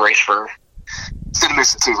back to race for. Instead of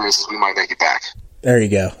missing 2 races, we might make it back. There you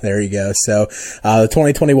go. So the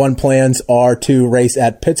 2021 plans are to race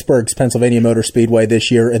at Pittsburgh's Pennsylvania Motor Speedway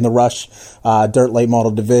this year in the Rush Dirt Late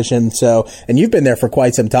Model Division. So, and you've been there for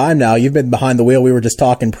quite some time now. You've been behind the wheel. We were just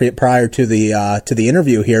talking prior to the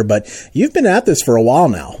interview here, but you've been at this for a while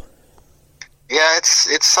now. Yeah, it's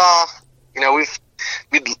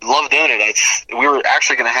we love doing it. We were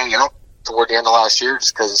actually going to hang out toward the end of last year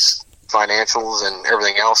just because financials and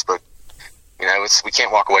everything else, but we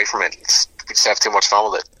can't walk away from it. We just have too much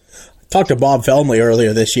fun with it. Talked to Bob Feldman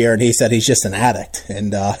earlier this year, and he said he's just an addict,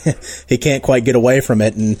 and he can't quite get away from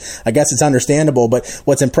it, and I guess it's understandable. But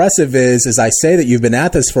what's impressive is I say that you've been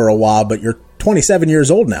at this for a while, but you're 27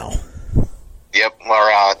 years old now. Yep,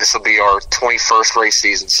 this will be our 21st race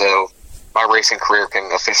season, so my racing career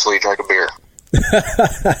can officially drink a beer.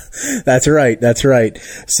 That's right.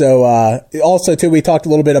 So also too, we talked a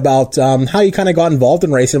little bit about how you kind of got involved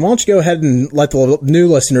in racing. Why don't you go ahead and let the new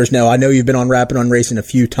listeners know? I know you've been on Rapping on Racing a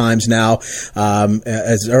few times now,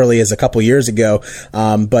 as early as a couple years ago,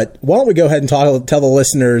 but why don't we go ahead and tell the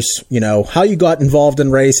listeners how you got involved in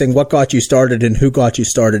racing, what got you started, and who got you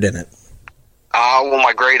started in it? Well,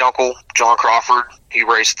 my great uncle John Crawford, he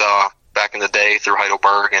raced back in the day through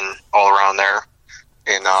Heidelberg and all around there,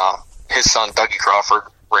 and his son, Dougie Crawford,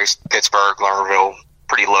 raced Pittsburgh, Lernerville,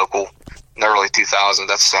 pretty local in the early 2000s.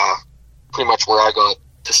 That's pretty much where I got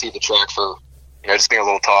to see the track for, just being a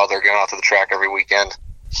little toddler, going out to the track every weekend.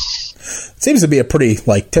 It seems to be a pretty,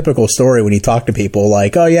 typical story when you talk to people.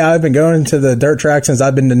 Like, oh, yeah, I've been going to the dirt track since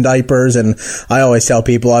I've been in diapers, and I always tell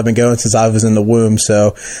people I've been going since I was in the womb.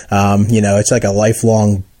 So, it's like a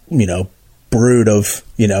lifelong, brood of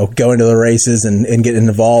going to the races and getting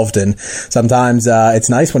involved, and sometimes it's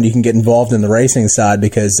nice when you can get involved in the racing side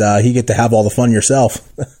because you get to have all the fun yourself.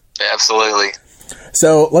 Absolutely.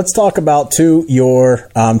 So let's talk about your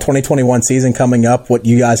 2021 season coming up, what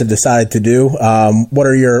you guys have decided to do. What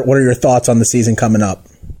are your thoughts on the season coming up?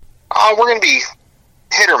 We're going to be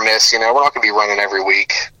hit or miss. We're not going to be running every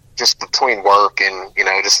week, just between work and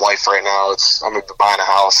just life right now. I'm going to be buying a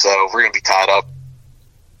house, so we're going to be tied up.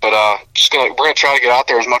 But we're gonna try to get out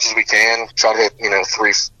there as much as we can. Try to hit 2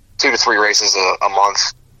 to 3 races a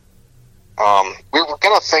month. We were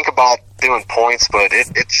gonna think about doing points, but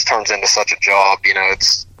it just turns into such a job.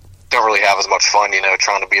 It's don't really have as much fun.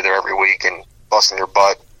 Trying to be there every week and busting your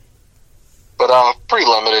butt. But pretty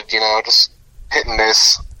limited. Just hit and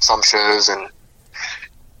miss some shows and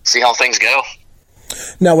see how things go.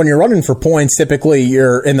 Now, when you're running for points, typically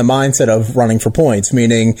you're in the mindset of running for points,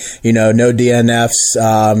 meaning, no DNFs,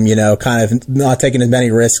 kind of not taking as many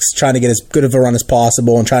risks, trying to get as good of a run as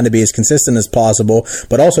possible and trying to be as consistent as possible,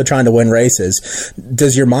 but also trying to win races.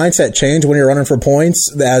 Does your mindset change when you're running for points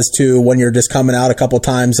as to when you're just coming out a couple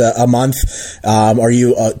times a month? Do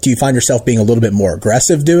you find yourself being a little bit more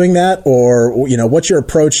aggressive doing that? Or, what's your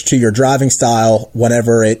approach to your driving style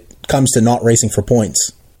whenever it comes to not racing for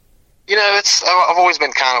points? I've always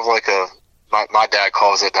been kind of like my dad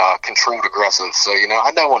calls it controlled aggressive. So,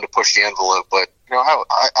 I don't want to push the envelope, but, I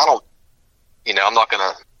don't, I'm not going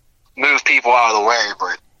to move people out of the way,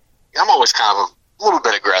 but I'm always kind of a little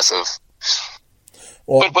bit aggressive.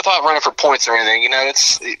 Well, but without running for points or anything,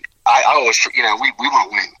 I always, we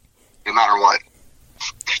want to win no matter what.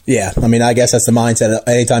 Yeah, I mean, I guess that's the mindset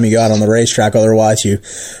anytime you go out on the racetrack. Otherwise, you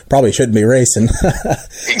probably shouldn't be racing.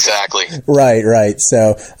 Exactly. Right.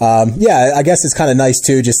 So, yeah, I guess it's kind of nice,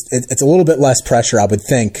 too. Just it's a little bit less pressure, I would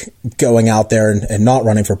think, going out there and not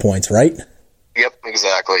running for points, right? Yep,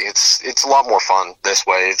 exactly. It's a lot more fun this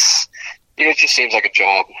way. It just seems like a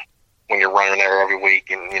job when you're running there every week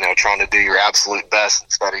and, trying to do your absolute best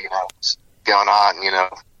instead of, just going on,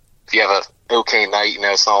 if you have a okay night,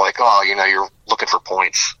 it's not like, you're looking for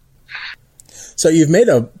points. So you've made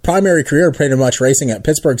a primary career pretty much racing at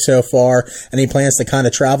Pittsburgh so far. Any plans to kind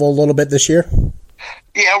of travel a little bit this year?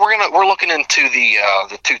 Yeah, we're looking into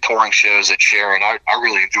the 2 touring shows at Sharon. I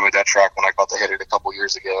really enjoyed that track when I got to hit it a couple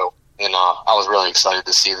years ago, and I was really excited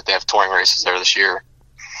to see that they have touring races there this year.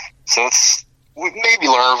 So it's maybe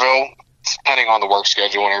Lernerville, depending on the work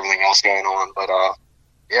schedule and everything else going on. But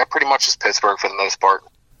yeah, pretty much just Pittsburgh for the most part.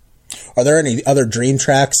 Are there any other dream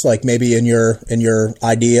tracks, like maybe in your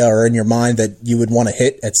idea or in your mind, that you would want to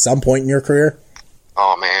hit at some point in your career?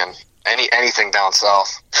 Oh man, anything down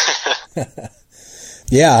south.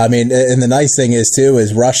 Yeah, I mean, and the nice thing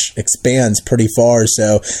is Rush expands pretty far.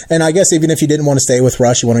 So, and I guess even if you didn't want to stay with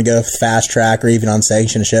Rush, you want to go fast track or even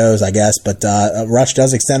unsanctioned shows, I guess. But Rush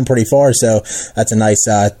does extend pretty far, so that's a nice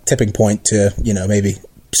tipping point to maybe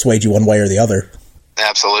sway you one way or the other.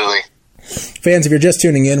 Absolutely. Fans, if you're just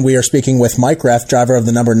tuning in, we are speaking with Mike Reft, driver of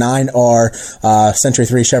the number 9R Century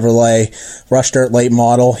 3 Chevrolet Rush Dirt late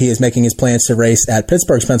model. He is making his plans to race at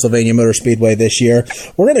Pittsburgh's Pennsylvania Motor Speedway this year.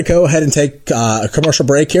 We're going to go ahead and take a commercial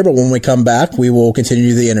break here, but when we come back, we will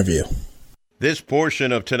continue the interview. This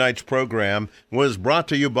portion of tonight's program was brought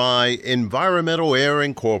to you by Environmental Air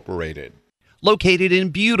Incorporated. Located in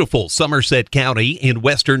beautiful Somerset County in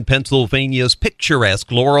western Pennsylvania's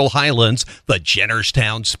picturesque Laurel Highlands, the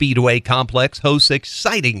Jennerstown Speedway Complex hosts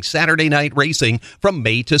exciting Saturday night racing from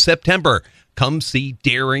May to September. Come see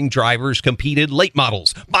daring drivers compete in late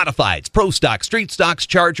models, modifieds, pro stock, street stocks,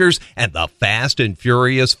 chargers, and the Fast and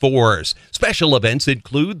Furious 4s. Special events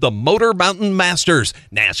include the Motor Mountain Masters,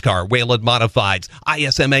 NASCAR Whelen Modifieds,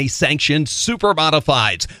 ISMA sanctioned Super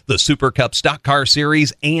Modifieds, the Super Cup Stock Car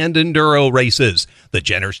Series, and Enduro races. The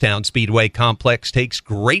Jennerstown Speedway Complex takes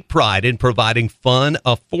great pride in providing fun,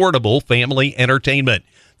 affordable family entertainment.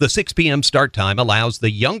 The 6 p.m. start time allows the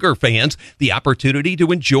younger fans the opportunity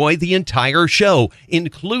to enjoy the entire show,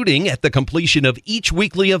 including at the completion of each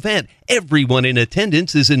weekly event. Everyone in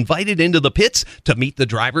attendance is invited into the pits to meet the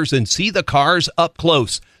drivers and see the cars up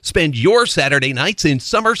close. Spend your Saturday nights in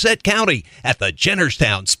Somerset County at the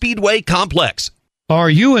Jennerstown Speedway Complex. Are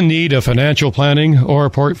you in need of financial planning or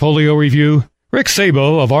portfolio review? Rick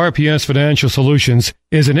Sabo of RPS Financial Solutions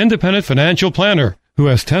is an independent financial planner who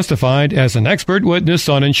has testified as an expert witness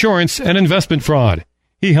on insurance and investment fraud.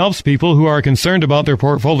 He helps people who are concerned about their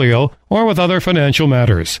portfolio or with other financial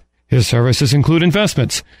matters. His services include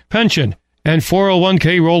investments, pension, and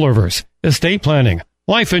 401k rollovers, estate planning,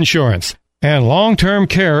 life insurance, and long-term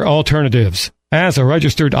care alternatives. As a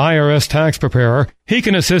registered IRS tax preparer, he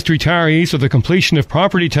can assist retirees with the completion of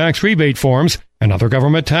property tax rebate forms and other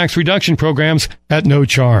government tax reduction programs at no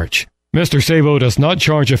charge. Mr. Sabo does not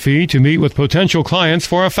charge a fee to meet with potential clients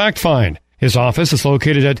for a fact find. His office is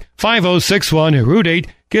located at 5061 Route 8,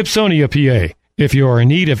 Gibsonia, PA. If you are in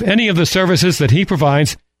need of any of the services that he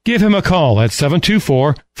provides, give him a call at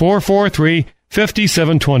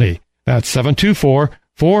 724-443-5720. That's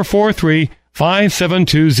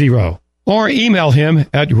 724-443-5720. Or email him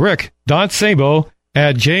at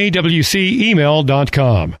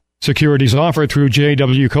rick.sabo@jwcemail.com. Securities offered through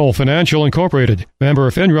J.W. Cole Financial Incorporated, member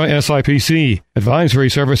of FINRA SIPC. Advisory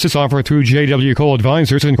services offered through J.W. Cole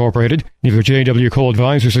Advisors Incorporated. Neither J.W. Cole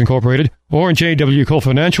Advisors Incorporated or J.W. Cole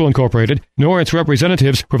Financial Incorporated, nor its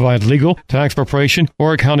representatives provide legal, tax preparation,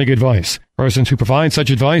 or accounting advice. Persons who provide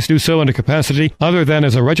such advice do so in a capacity other than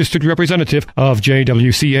as a registered representative of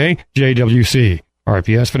JWCA, JWC.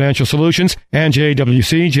 RPS Financial Solutions and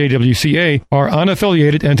JWC, JWCA are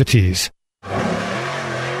unaffiliated entities.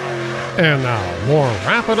 And now, more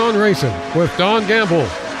Rapid on Racing with Don Gamble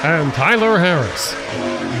and Tyler Harris.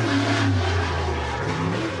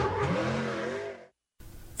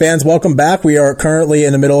 Fans, welcome back. We are currently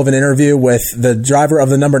in the middle of an interview with the driver of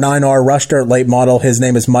the number 9R Rush Dirt late model. His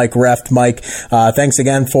name is Mike Reft. Mike, thanks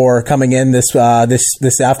again for coming in this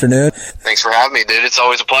afternoon. Thanks for having me, dude. It's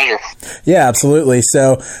always a pleasure. Yeah, absolutely.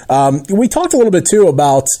 So we talked a little bit, too,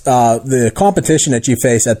 about the competition that you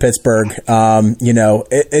face at Pittsburgh.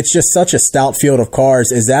 It's just such a stout field of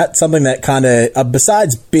cars. Is that something that kind of,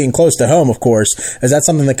 besides being close to home, of course, is that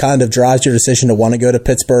something that kind of drives your decision to want to go to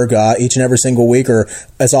Pittsburgh each and every single week, or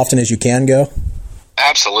as often as you can go?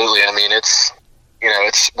 Absolutely. I mean, it's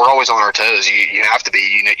we're always on our toes. You have to be.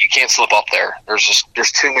 You can't slip up there.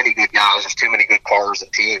 There's too many good guys. There's too many good cars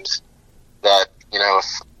and teams that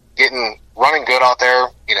if running good out there,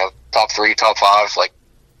 top 3, top 5, like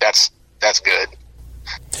that's good.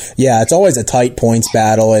 Yeah, it's always a tight points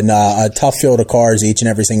battle and a tough field of cars each and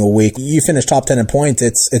every single week. You finish top 10 in points.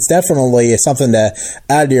 It's definitely something to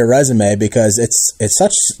add to your resume because it's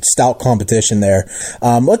such stout competition there.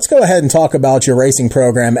 Let's go ahead and talk about your racing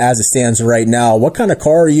program as it stands right now. What kind of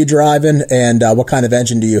car are you driving, and what kind of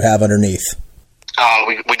engine do you have underneath?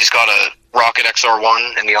 We just got a Rocket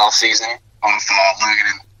XR1 in the off season off Logan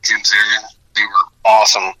and Jim Zarin. They were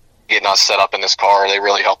awesome getting us set up in this car. They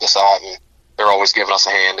really helped us out, and they're always giving us a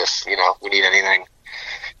hand if we need anything.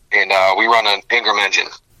 And we run an Ingram engine.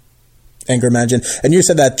 Ingram engine. And you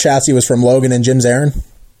said that chassis was from Logan and Jim Zarin?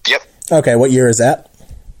 Yep. Okay, what year is that?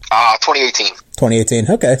 2018. 2018.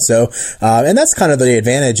 Okay, so and that's kind of the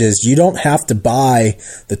advantage is you don't have to buy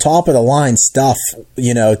the top of the line stuff,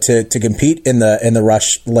 to compete in the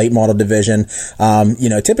Rush late model division.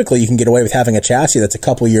 Typically you can get away with having a chassis that's a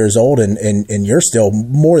couple years old, and you're still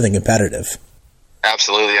more than competitive.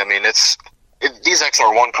 Absolutely. I mean, these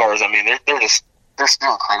XR1 cars. I mean, they're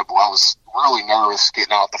still incredible. I was really nervous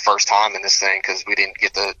getting out the first time in this thing because we didn't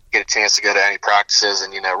get a chance to go to any practices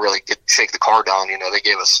and really shake the car down. They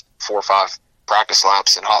gave us 4 or 5 practice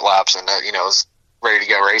laps and hot laps, and was ready to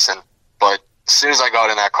go racing. But as soon as I got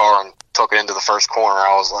in that car and took it into the first corner,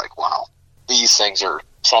 I was like, wow, these things are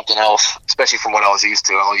something else, especially from what I was used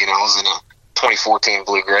to. I was in a 2014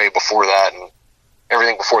 blue gray before that, and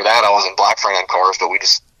everything before that I was in black front end cars, but we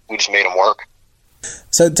just made them work.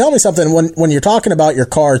 So tell me something, when you're talking about your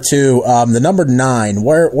car too, the number 9,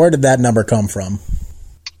 where did that number come from?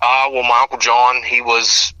 Well, my Uncle John, he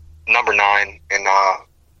was number 9, and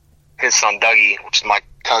his son Dougie, which is my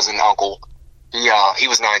cousin uncle, he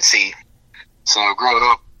was 9C. So growing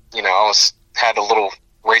up, I had the little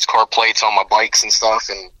race car plates on my bikes and stuff,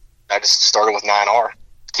 and I just started with 9R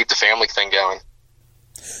to keep the family thing going.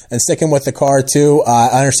 And sticking with the car too,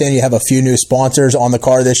 I understand you have a few new sponsors on the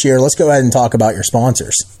car this year. Let's go ahead and talk about your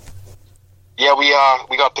sponsors. Yeah, we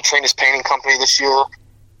got Petrina's Painting Company this year.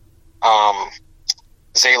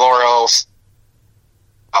 Zay Laurel's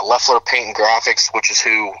Leffler Paint and Graphics, which is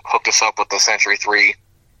who hooked us up with the Century 3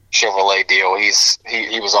 Chevrolet deal.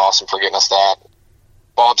 He was awesome for getting us that.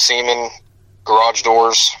 Bob Seaman, Garage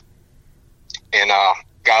Doors, and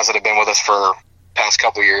guys that have been with us for past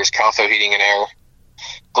couple years, Caltho Heating and Air,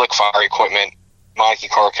 Glick Fire Equipment, Monarchy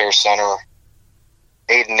Car Care Center,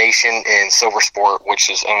 Aiden Nation, and Silver Sport, which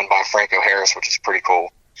is owned by Franco Harris, which is pretty cool.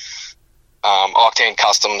 Octane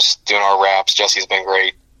Customs doing our wraps. Jesse's been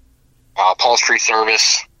great. Paul's Tree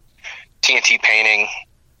Service, TNT Painting,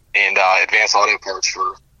 and Advanced Auto Parts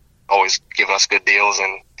for always giving us good deals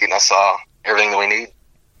and getting us everything that we need.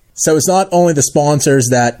 So it's not only the sponsors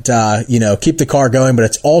that keep the car going, but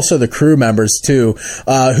it's also the crew members too.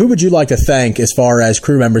 Who would you like to thank as far as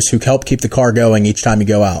crew members who help keep the car going each time you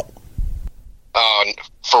go out?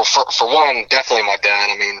 For one, definitely my dad.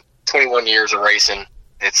 I mean, 21 years of racing.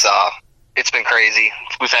 It's been crazy.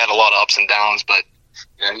 We've had a lot of ups and downs, but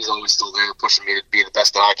he's always still there pushing me to be the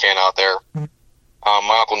best that I can out there.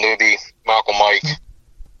 My Uncle Newbie, my Uncle Mike,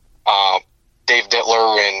 Dave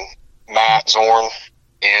Dittler and Matt Zorn,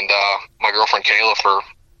 and my girlfriend Kayla for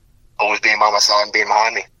always being by my side and being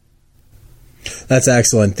behind me. That's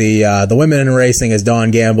excellent. The women in racing, as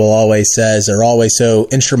Don Gamble always says, are always so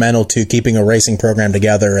instrumental to keeping a racing program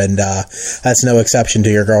together, and that's no exception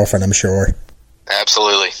to your girlfriend, I'm sure.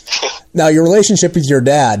 Absolutely. Now, your relationship with your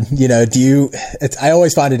dad, I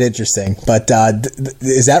always find it interesting, but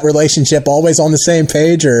is that relationship always on the same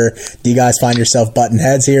page, or do you guys find yourself butting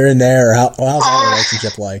heads here and there, or how's that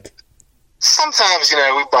relationship like? Sometimes,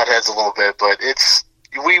 we butt heads a little bit, but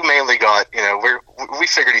we mainly got, we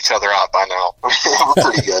figured each other out by now. We're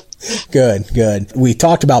pretty good. Good. We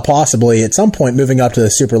talked about possibly at some point moving up to the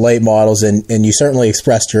super late models, and you certainly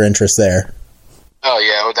expressed your interest there. Oh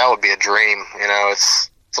yeah, that would be a dream.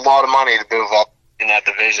 It's a lot of money to move up in that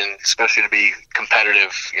division, especially to be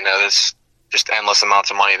competitive. There's just endless amounts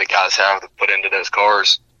of money the guys have to put into those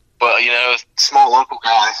cars. But a small local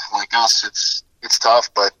guy like us, it's tough.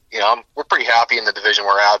 But we're pretty happy in the division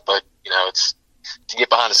we're at. But it's to get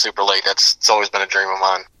behind a super late. It's always been a dream of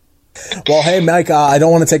mine. Well, hey, Mike, I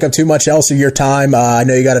don't want to take up too much else of your time. I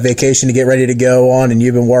know you got a vacation to get ready to go on, and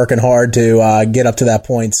you've been working hard to get up to that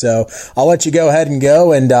point. So I'll let you go ahead and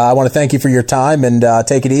go, and I want to thank you for your time, and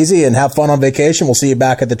take it easy and have fun on vacation. We'll see you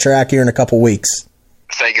back at the track here in a couple weeks.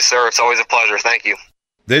 Thank you, sir. It's always a pleasure. Thank you.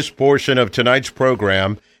 This portion of tonight's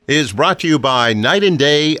program is brought to you by Night and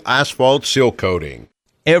Day Asphalt Seal Coating.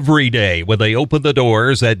 every day when they open the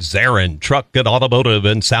doors at Zarin Truck and Automotive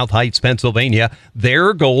in South Heights, Pennsylvania.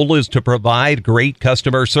 Their goal is to provide great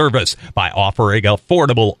customer service by offering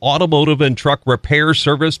affordable automotive and truck repair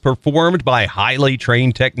service performed by highly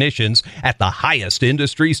trained technicians at the highest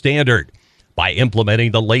industry standard. By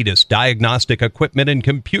implementing the latest diagnostic equipment and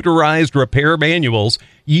computerized repair manuals,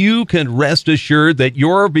 you can rest assured that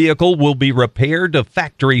your vehicle will be repaired to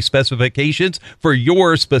factory specifications for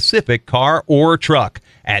your specific car or truck.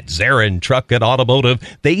 At Zarin Truck and Automotive,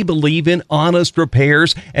 they believe in honest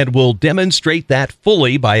repairs and will demonstrate that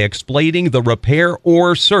fully by explaining the repair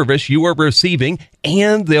or service you are receiving,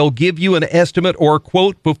 and they'll give you an estimate or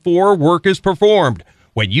quote before work is performed.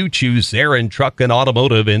 When you choose Zarin Truck and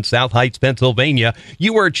Automotive in South Heights, Pennsylvania,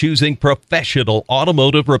 you are choosing professional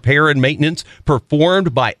automotive repair and maintenance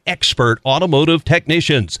performed by expert automotive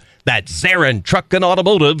technicians. That's Zarin Truck and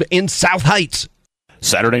Automotive in South Heights.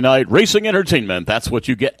 Saturday night racing entertainment. That's what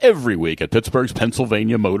you get every week at Pittsburgh's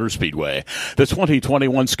Pennsylvania Motor Speedway. The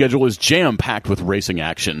 2021 schedule is jam-packed with racing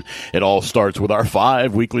action. It all starts with our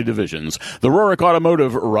 5 weekly divisions: the Rorick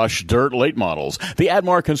Automotive Rush Dirt Late Models, the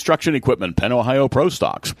Admar Construction Equipment Penn Ohio Pro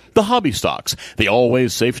Stocks, the Hobby Stocks, the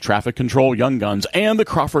Always Safe Traffic Control Young Guns, and the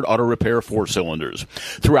Crawford Auto Repair 4-cylinders.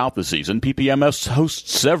 Throughout the season, PPMS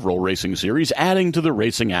hosts several racing series, adding to the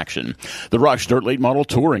racing action. The Rush Dirt Late Model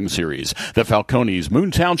Touring Series, the Falcones Moon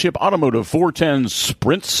Township Automotive 410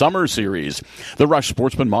 Sprint Summer Series, the Rush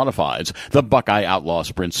Sportsman Modifieds, the Buckeye Outlaw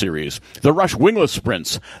Sprint Series, the Rush Wingless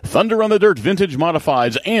Sprints, Thunder on the Dirt Vintage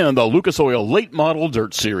Modifieds, and the Lucas Oil Late Model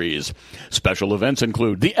Dirt Series. Special events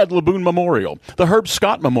include the Ed LeBoon Memorial, the Herb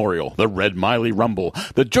Scott Memorial, the Red Miley Rumble,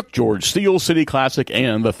 the Juk George Steel City Classic,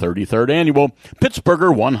 and the 33rd Annual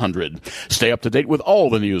Pittsburgher 100. Stay up to date with all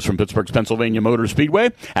the news from Pittsburgh's Pennsylvania Motor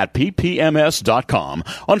Speedway at ppms.com.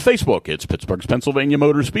 On Facebook, it's Pittsburgh's Pennsylvania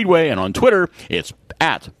Motor Speedway, and on Twitter, it's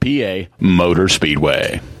at PA Motor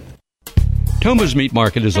Speedway. Toma's Meat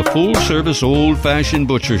Market is a full-service, old-fashioned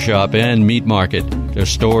butcher shop and meat market. Their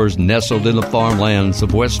stores nestled in the farmlands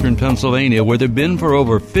of western Pennsylvania, where they've been for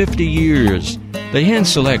over 50 years. They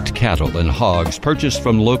hand-select cattle and hogs purchased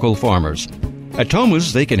from local farmers. At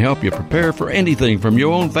Toma's, they can help you prepare for anything from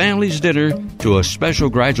your own family's dinner to a special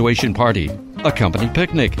graduation party, a company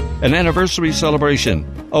picnic, an anniversary celebration,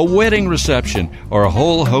 a wedding reception, or a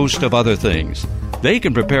whole host of other things. They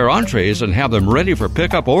can prepare entrees and have them ready for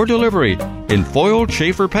pickup or delivery in foiled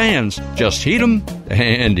Schaefer pans. Just heat them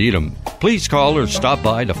and eat them. Please call or stop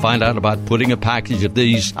by to find out about putting a package of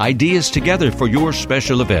these ideas together for your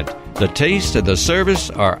special event. The taste and the service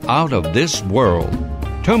are out of this world.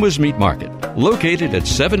 Toma's Meat Market, located at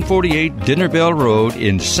 748 Dinner Bell Road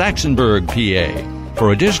in Saxonburg, PA.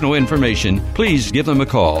 For additional information, please give them a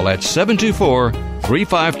call at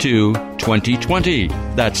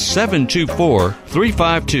 724-352-2020. That's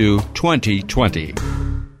 724-352-2020.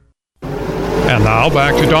 And now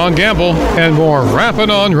back to Don Gamble and more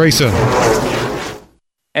Rapping on Racing.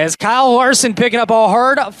 As Kyle Larson picking up a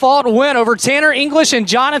hard-fought win over Tanner English and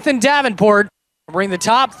Jonathan Davenport, bring the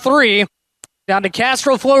top 3 down to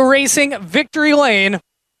Castro Flow Racing Victory Lane.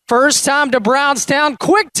 First time to Brownstown,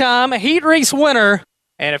 quick time, heat race winner.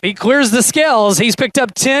 And if he clears the scales, he's picked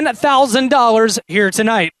up $10,000 here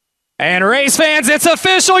tonight. And race fans, it's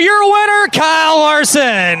official, your winner, Kyle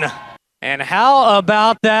Larson. And how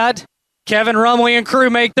about that? Kevin Rumley and crew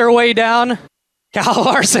make their way down. Kyle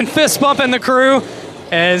Larson fist bumping the crew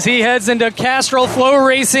as he heads into Castro Flow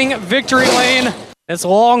Racing Victory Lane. It's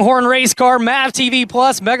Longhorn Race Car, MAV TV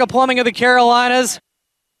Plus, Mega Plumbing of the Carolinas,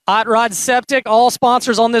 Hot Rod Septic, all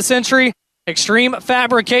sponsors on this entry. Extreme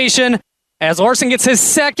Fabrication, as Larson gets his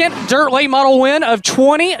second dirt late model win of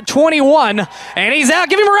 2021. And he's out.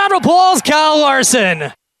 Give him a round of applause, Kyle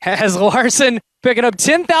Larson. As Larson picking up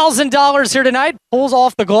 $10,000 here tonight, pulls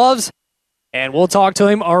off the gloves, and we'll talk to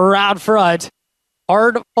him around front.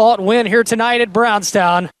 Hard-fought win here tonight at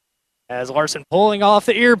Brownstown. As Larson pulling off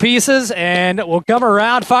the earpieces, and we'll come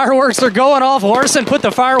around. Fireworks are going off. Larson put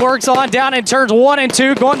the fireworks on down in turns 1 and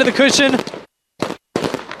 2, going to the cushion.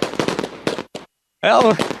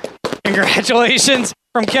 Well, congratulations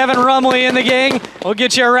from Kevin Rumley and the gang. We'll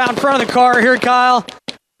get you around front of the car here, Kyle.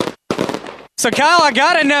 So, Kyle, I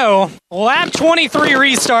got to know, lap 23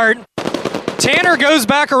 restart, Tanner goes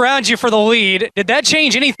back around you for the lead. Did that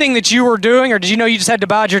change anything that you were doing, or did you know you just had to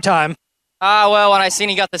bide your time? Well, when I seen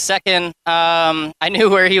he got the second, I knew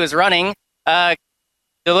where he was running. The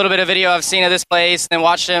little bit of video I've seen of this place, and then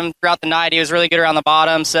watched him throughout the night. He was really good around the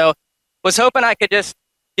bottom, so was hoping I could just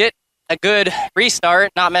get a good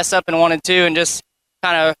restart, not mess up in 1 and 2, and just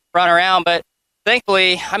kind of run around. But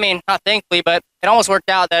thankfully, but it almost worked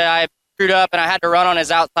out that I screwed up and I had to run on his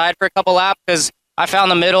outside for a couple laps because I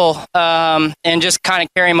found the middle and just kind of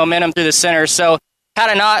carrying momentum through the center. So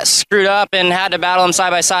had I not screwed up and had to battle them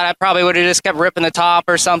side by side, I probably would have just kept ripping the top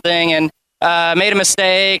or something and made a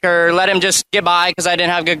mistake or let him just get by because I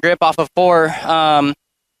didn't have good grip off of 4.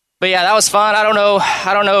 But yeah, that was fun. I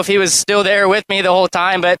don't know if he was still there with me the whole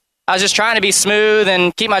time, but I was just trying to be smooth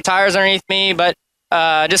and keep my tires underneath me. But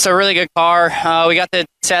just a really good car. We got the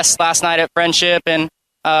test last night at Friendship and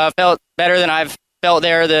felt better than I've felt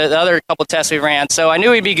there the other couple tests we ran. So I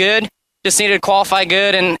knew we'd be good. Just needed to qualify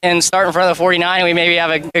good and start in front of the 49, and we maybe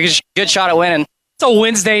have a good shot at winning. It's a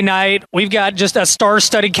Wednesday night. We've got just a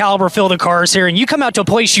star-studded caliber field of cars here, and you come out to a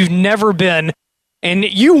place you've never been, and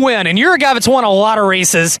you win, and you're a guy that's won a lot of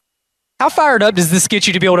races. How fired up does this get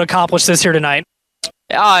you to be able to accomplish this here tonight?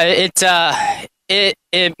 It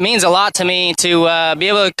means a lot to me to be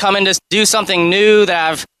able to come in to do something new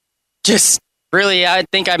that I've just really, I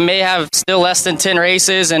think I may have still less than 10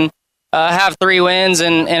 races and have 3 wins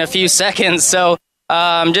in a few seconds. So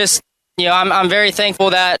I'm very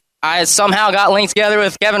thankful that I somehow got linked together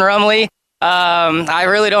with Kevin Rumley. I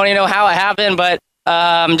really don't even know how it happened, but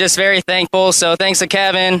I'm just very thankful. So thanks to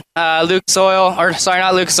Kevin, Lucas Oil,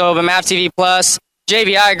 but MAV TV Plus,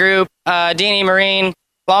 JVI Group, D&E Marine,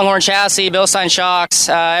 Longhorn Chassis, Bilstein Shocks,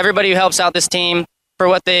 everybody who helps out this team for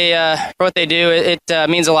what they do. It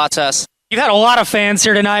means a lot to us. You've had a lot of fans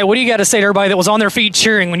here tonight. What do you got to say to everybody that was on their feet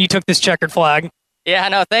cheering when you took this checkered flag? Yeah,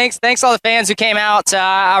 no, thanks all the fans who came out.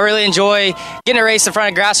 I really enjoy getting to race in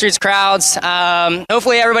front of grassroots crowds.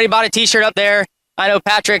 Hopefully everybody bought a T-shirt up there. I know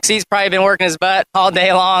Patrick's, he's probably been working his butt all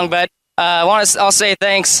day long, but I'll say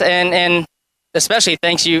thanks and especially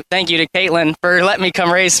thank you to Caitlin for letting me come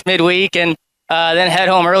race midweek and then head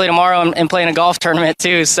home early tomorrow and play in a golf tournament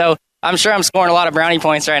too. So I'm sure I'm scoring a lot of brownie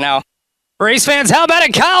points right now. Race fans, how about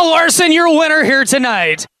it? Kyle Larson, your winner here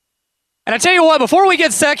tonight. And I tell you what, before we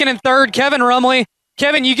get second and third, Kevin Rumley.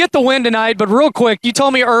 Kevin, you get the win tonight, but real quick, you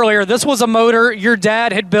told me earlier this was a motor your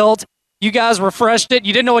dad had built. You guys refreshed it.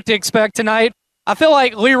 You didn't know what to expect tonight. I feel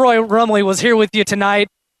like Leroy Rumley was here with you tonight.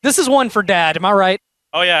 This is one for Dad. Am I right?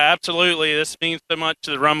 Oh, yeah, absolutely. This means so much to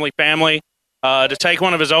the Rumley family. To take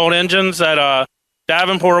one of his old engines that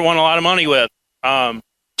Davenport won a lot of money with.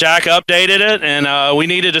 Jack updated it, and we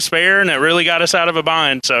needed a spare, and it really got us out of a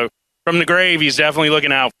bind. So from the grave, he's definitely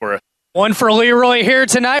looking out for us. One for Leroy here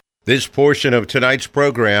tonight. This portion of tonight's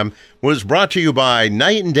program was brought to you by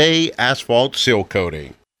Night and Day Asphalt Seal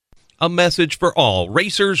Coating. A message for all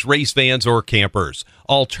racers, race fans, or campers.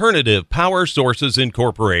 Alternative Power Sources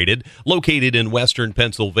Incorporated, located in western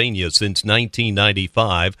Pennsylvania since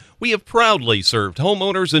 1995, we have proudly served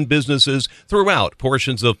homeowners and businesses throughout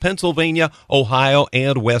portions of Pennsylvania, Ohio,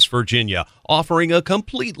 and West Virginia, offering a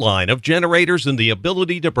complete line of generators and the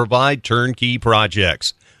ability to provide turnkey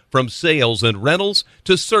projects. From sales and rentals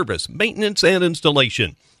to service, maintenance, and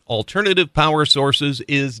installation, Alternative Power Sources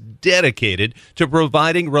is dedicated to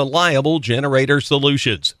providing reliable generator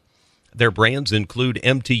solutions. Their brands include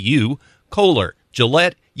MTU, Kohler,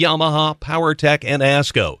 Gillette, Yamaha, PowerTech, and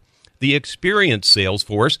ASCO. The experienced sales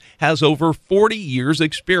force has over 40 years'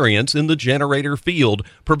 experience in the generator field,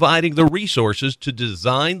 providing the resources to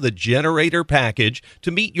design the generator package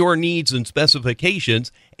to meet your needs and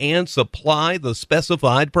specifications and supply the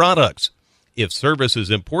specified products. If service is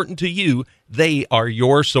important to you, they are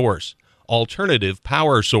your source. Alternative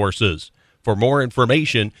Power Sources. For more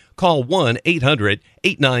information, call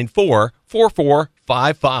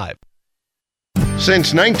 1-800-894-4455.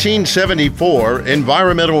 Since 1974,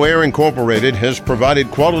 Environmental Air Incorporated has provided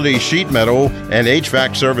quality sheet metal and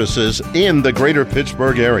HVAC services in the greater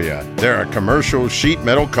Pittsburgh area. They're a commercial sheet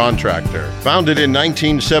metal contractor. Founded in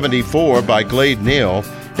 1974 by Glade Neal,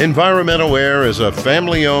 Environmental Air is a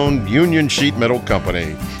family-owned union sheet metal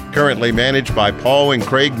company, currently managed by Paul and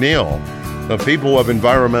Craig Neal. The people of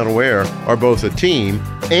Environmental Air are both a team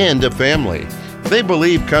and a family. They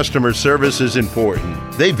believe customer service is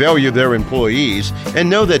important. They value their employees and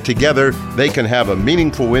know that together they can have a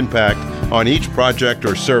meaningful impact on each project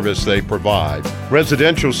or service they provide.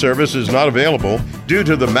 Residential service is not available due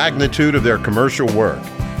to the magnitude of their commercial work.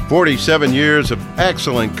 47 years of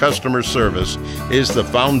excellent customer service is the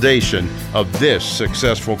foundation of this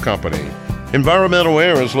successful company. Environmental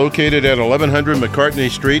Air is located at 1100 McCartney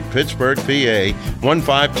Street, Pittsburgh, PA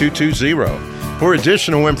 15220. For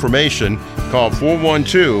additional information, call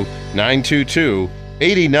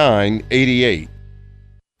 412-922-8988.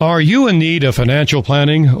 Are you in need of financial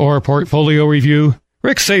planning or portfolio review?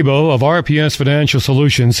 Rick Sabo of RPS Financial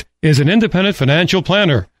Solutions is an independent financial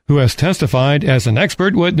planner who has testified as an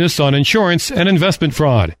expert witness on insurance and investment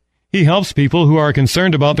fraud. He helps people who are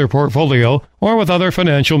concerned about their portfolio or with other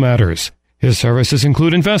financial matters. His services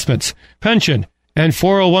include investments, pension, and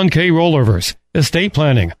 401k rollovers, estate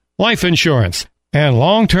planning, life insurance, and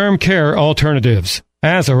long-term care alternatives.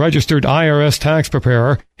 As a registered IRS tax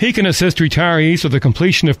preparer, he can assist retirees with the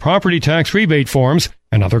completion of property tax rebate forms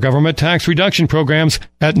and other government tax reduction programs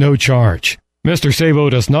at no charge. Mr. Sabo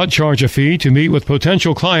does not charge a fee to meet with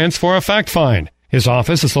potential clients for a fact find. His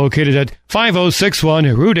office is located at 5061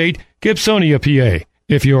 Route 8, Gibsonia, PA.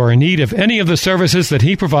 If you are in need of any of the services that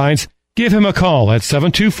he provides, give him a call at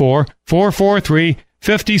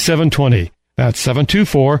 724-443-5720. That's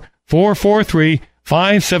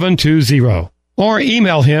 724-443-5720. Or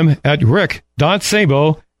email him at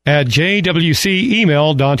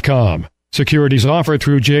rick.sabo@jwcemail.com. Securities offered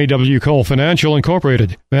through J.W. Cole Financial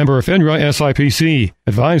Incorporated, member of FINRA SIPC.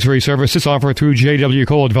 Advisory services offered through J.W.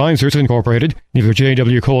 Cole Advisors Incorporated. Neither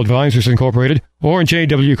J.W. Cole Advisors Incorporated or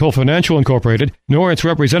J.W. Cole Financial Incorporated, nor its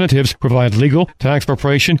representatives provide legal, tax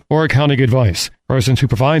preparation, or accounting advice. Persons who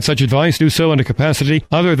provide such advice do so in a capacity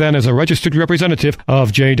other than as a registered representative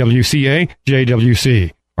of JWCA,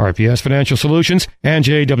 JWC. RPS Financial Solutions and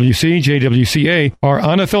JWC, JWCA are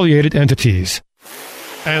unaffiliated entities.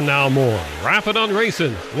 And now more Rapping on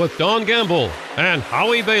Racing with Don Gamble and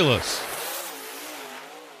Howie Bayless.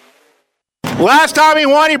 Last time he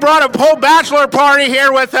won, he brought a whole bachelor party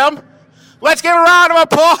here with him. Let's give a round of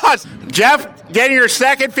applause. Jeff, getting your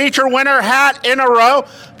second feature winner hat in a row.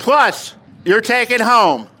 Plus, you're taking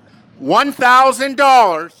home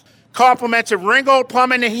 $1,000. Compliments of Ringgold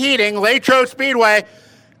Plumbing and Heating, Latrobe Speedway.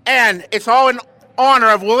 And it's all in honor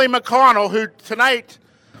of Willie McConnell, who tonight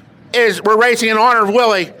we're racing in honor of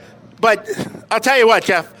Willie. But I'll tell you what,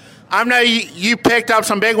 Jeff, I know you picked up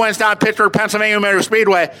some big wins down at Pittsburgh, Pennsylvania Motor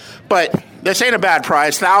Speedway, but this ain't a bad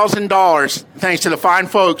prize, $1,000, thanks to the fine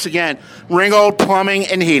folks, again, Ringgold Plumbing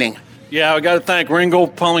and Heating. Yeah, I got to thank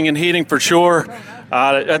Ringgold Plumbing and Heating for sure.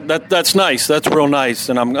 That's nice. That's real nice,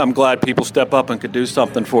 and I'm glad people step up and could do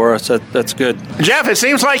something for us. That's good. Jeff, it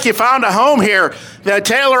seems like you found a home here. The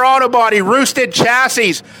Taylor Auto Body Roosted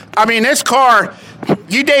Chassis. I mean, this car,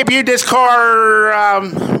 you debuted this car,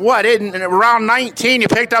 in around 19. You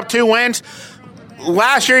picked up 2 wins.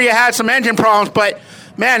 Last year you had some engine problems, but,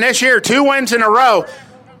 man, this year 2 wins in a row.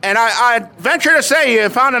 And I venture to say you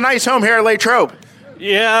found a nice home here at Latrobe.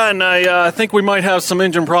 Yeah, and I think we might have some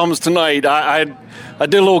engine problems tonight. I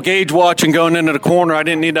did a little gauge watching going into the corner. I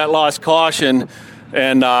didn't need that lost caution,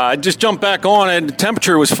 and I just jumped back on it. The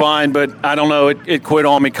temperature was fine, but I don't know. It quit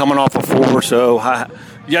on me coming off a 4, so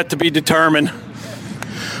yet to be determined.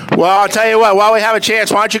 Well, I'll tell you what, while we have a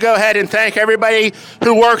chance, why don't you go ahead and thank everybody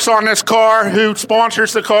who works on this car, who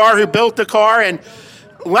sponsors the car, who built the car. And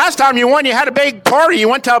last time you won, you had a big party. You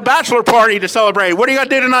went to a bachelor party to celebrate. What are you going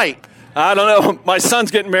to do tonight? I don't know. My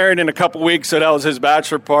son's getting married in a couple weeks, so that was his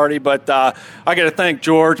bachelor party. But I got to thank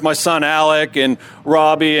George, my son Alec, and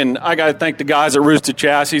Robbie, and I got to thank the guys at Roosted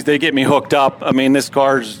Chassis. They get me hooked up. I mean, this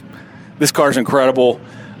car's incredible.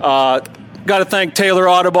 Got to thank Taylor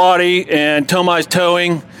Auto Body and Tomai's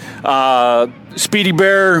Towing, Speedy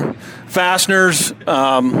Bear Fasteners.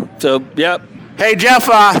 Yep. Hey, Jeff,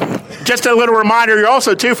 just a little reminder, you're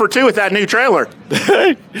also 2 for 2 with that new trailer.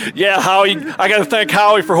 Yeah, Howie. I got to thank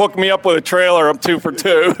Howie for hooking me up with a trailer. I'm 2 for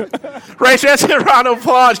 2. Race, that's a round of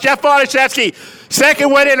applause. Jeff Bonashevsky,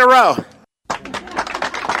 second win in a row.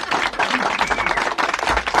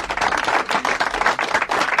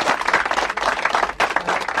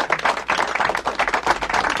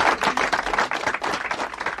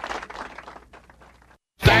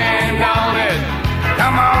 Stand on it.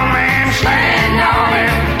 Come on, man, stand on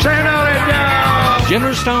it. Stand on it now.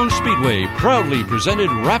 Jennerstown Speedway proudly presented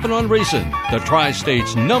Rappin' on Racing, the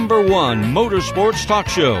Tri-State's #1 motorsports talk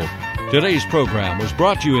show. Today's program was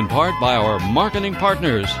brought to you in part by our marketing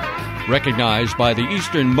partners, recognized by the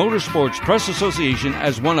Eastern Motorsports Press Association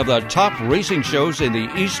as one of the top racing shows in the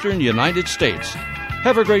Eastern United States.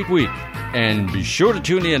 Have a great week, and be sure to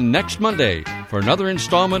tune in next Monday for another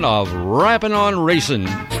installment of Rappin' on Racing.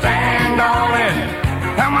 Stand on it.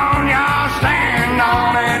 Come on, y'all.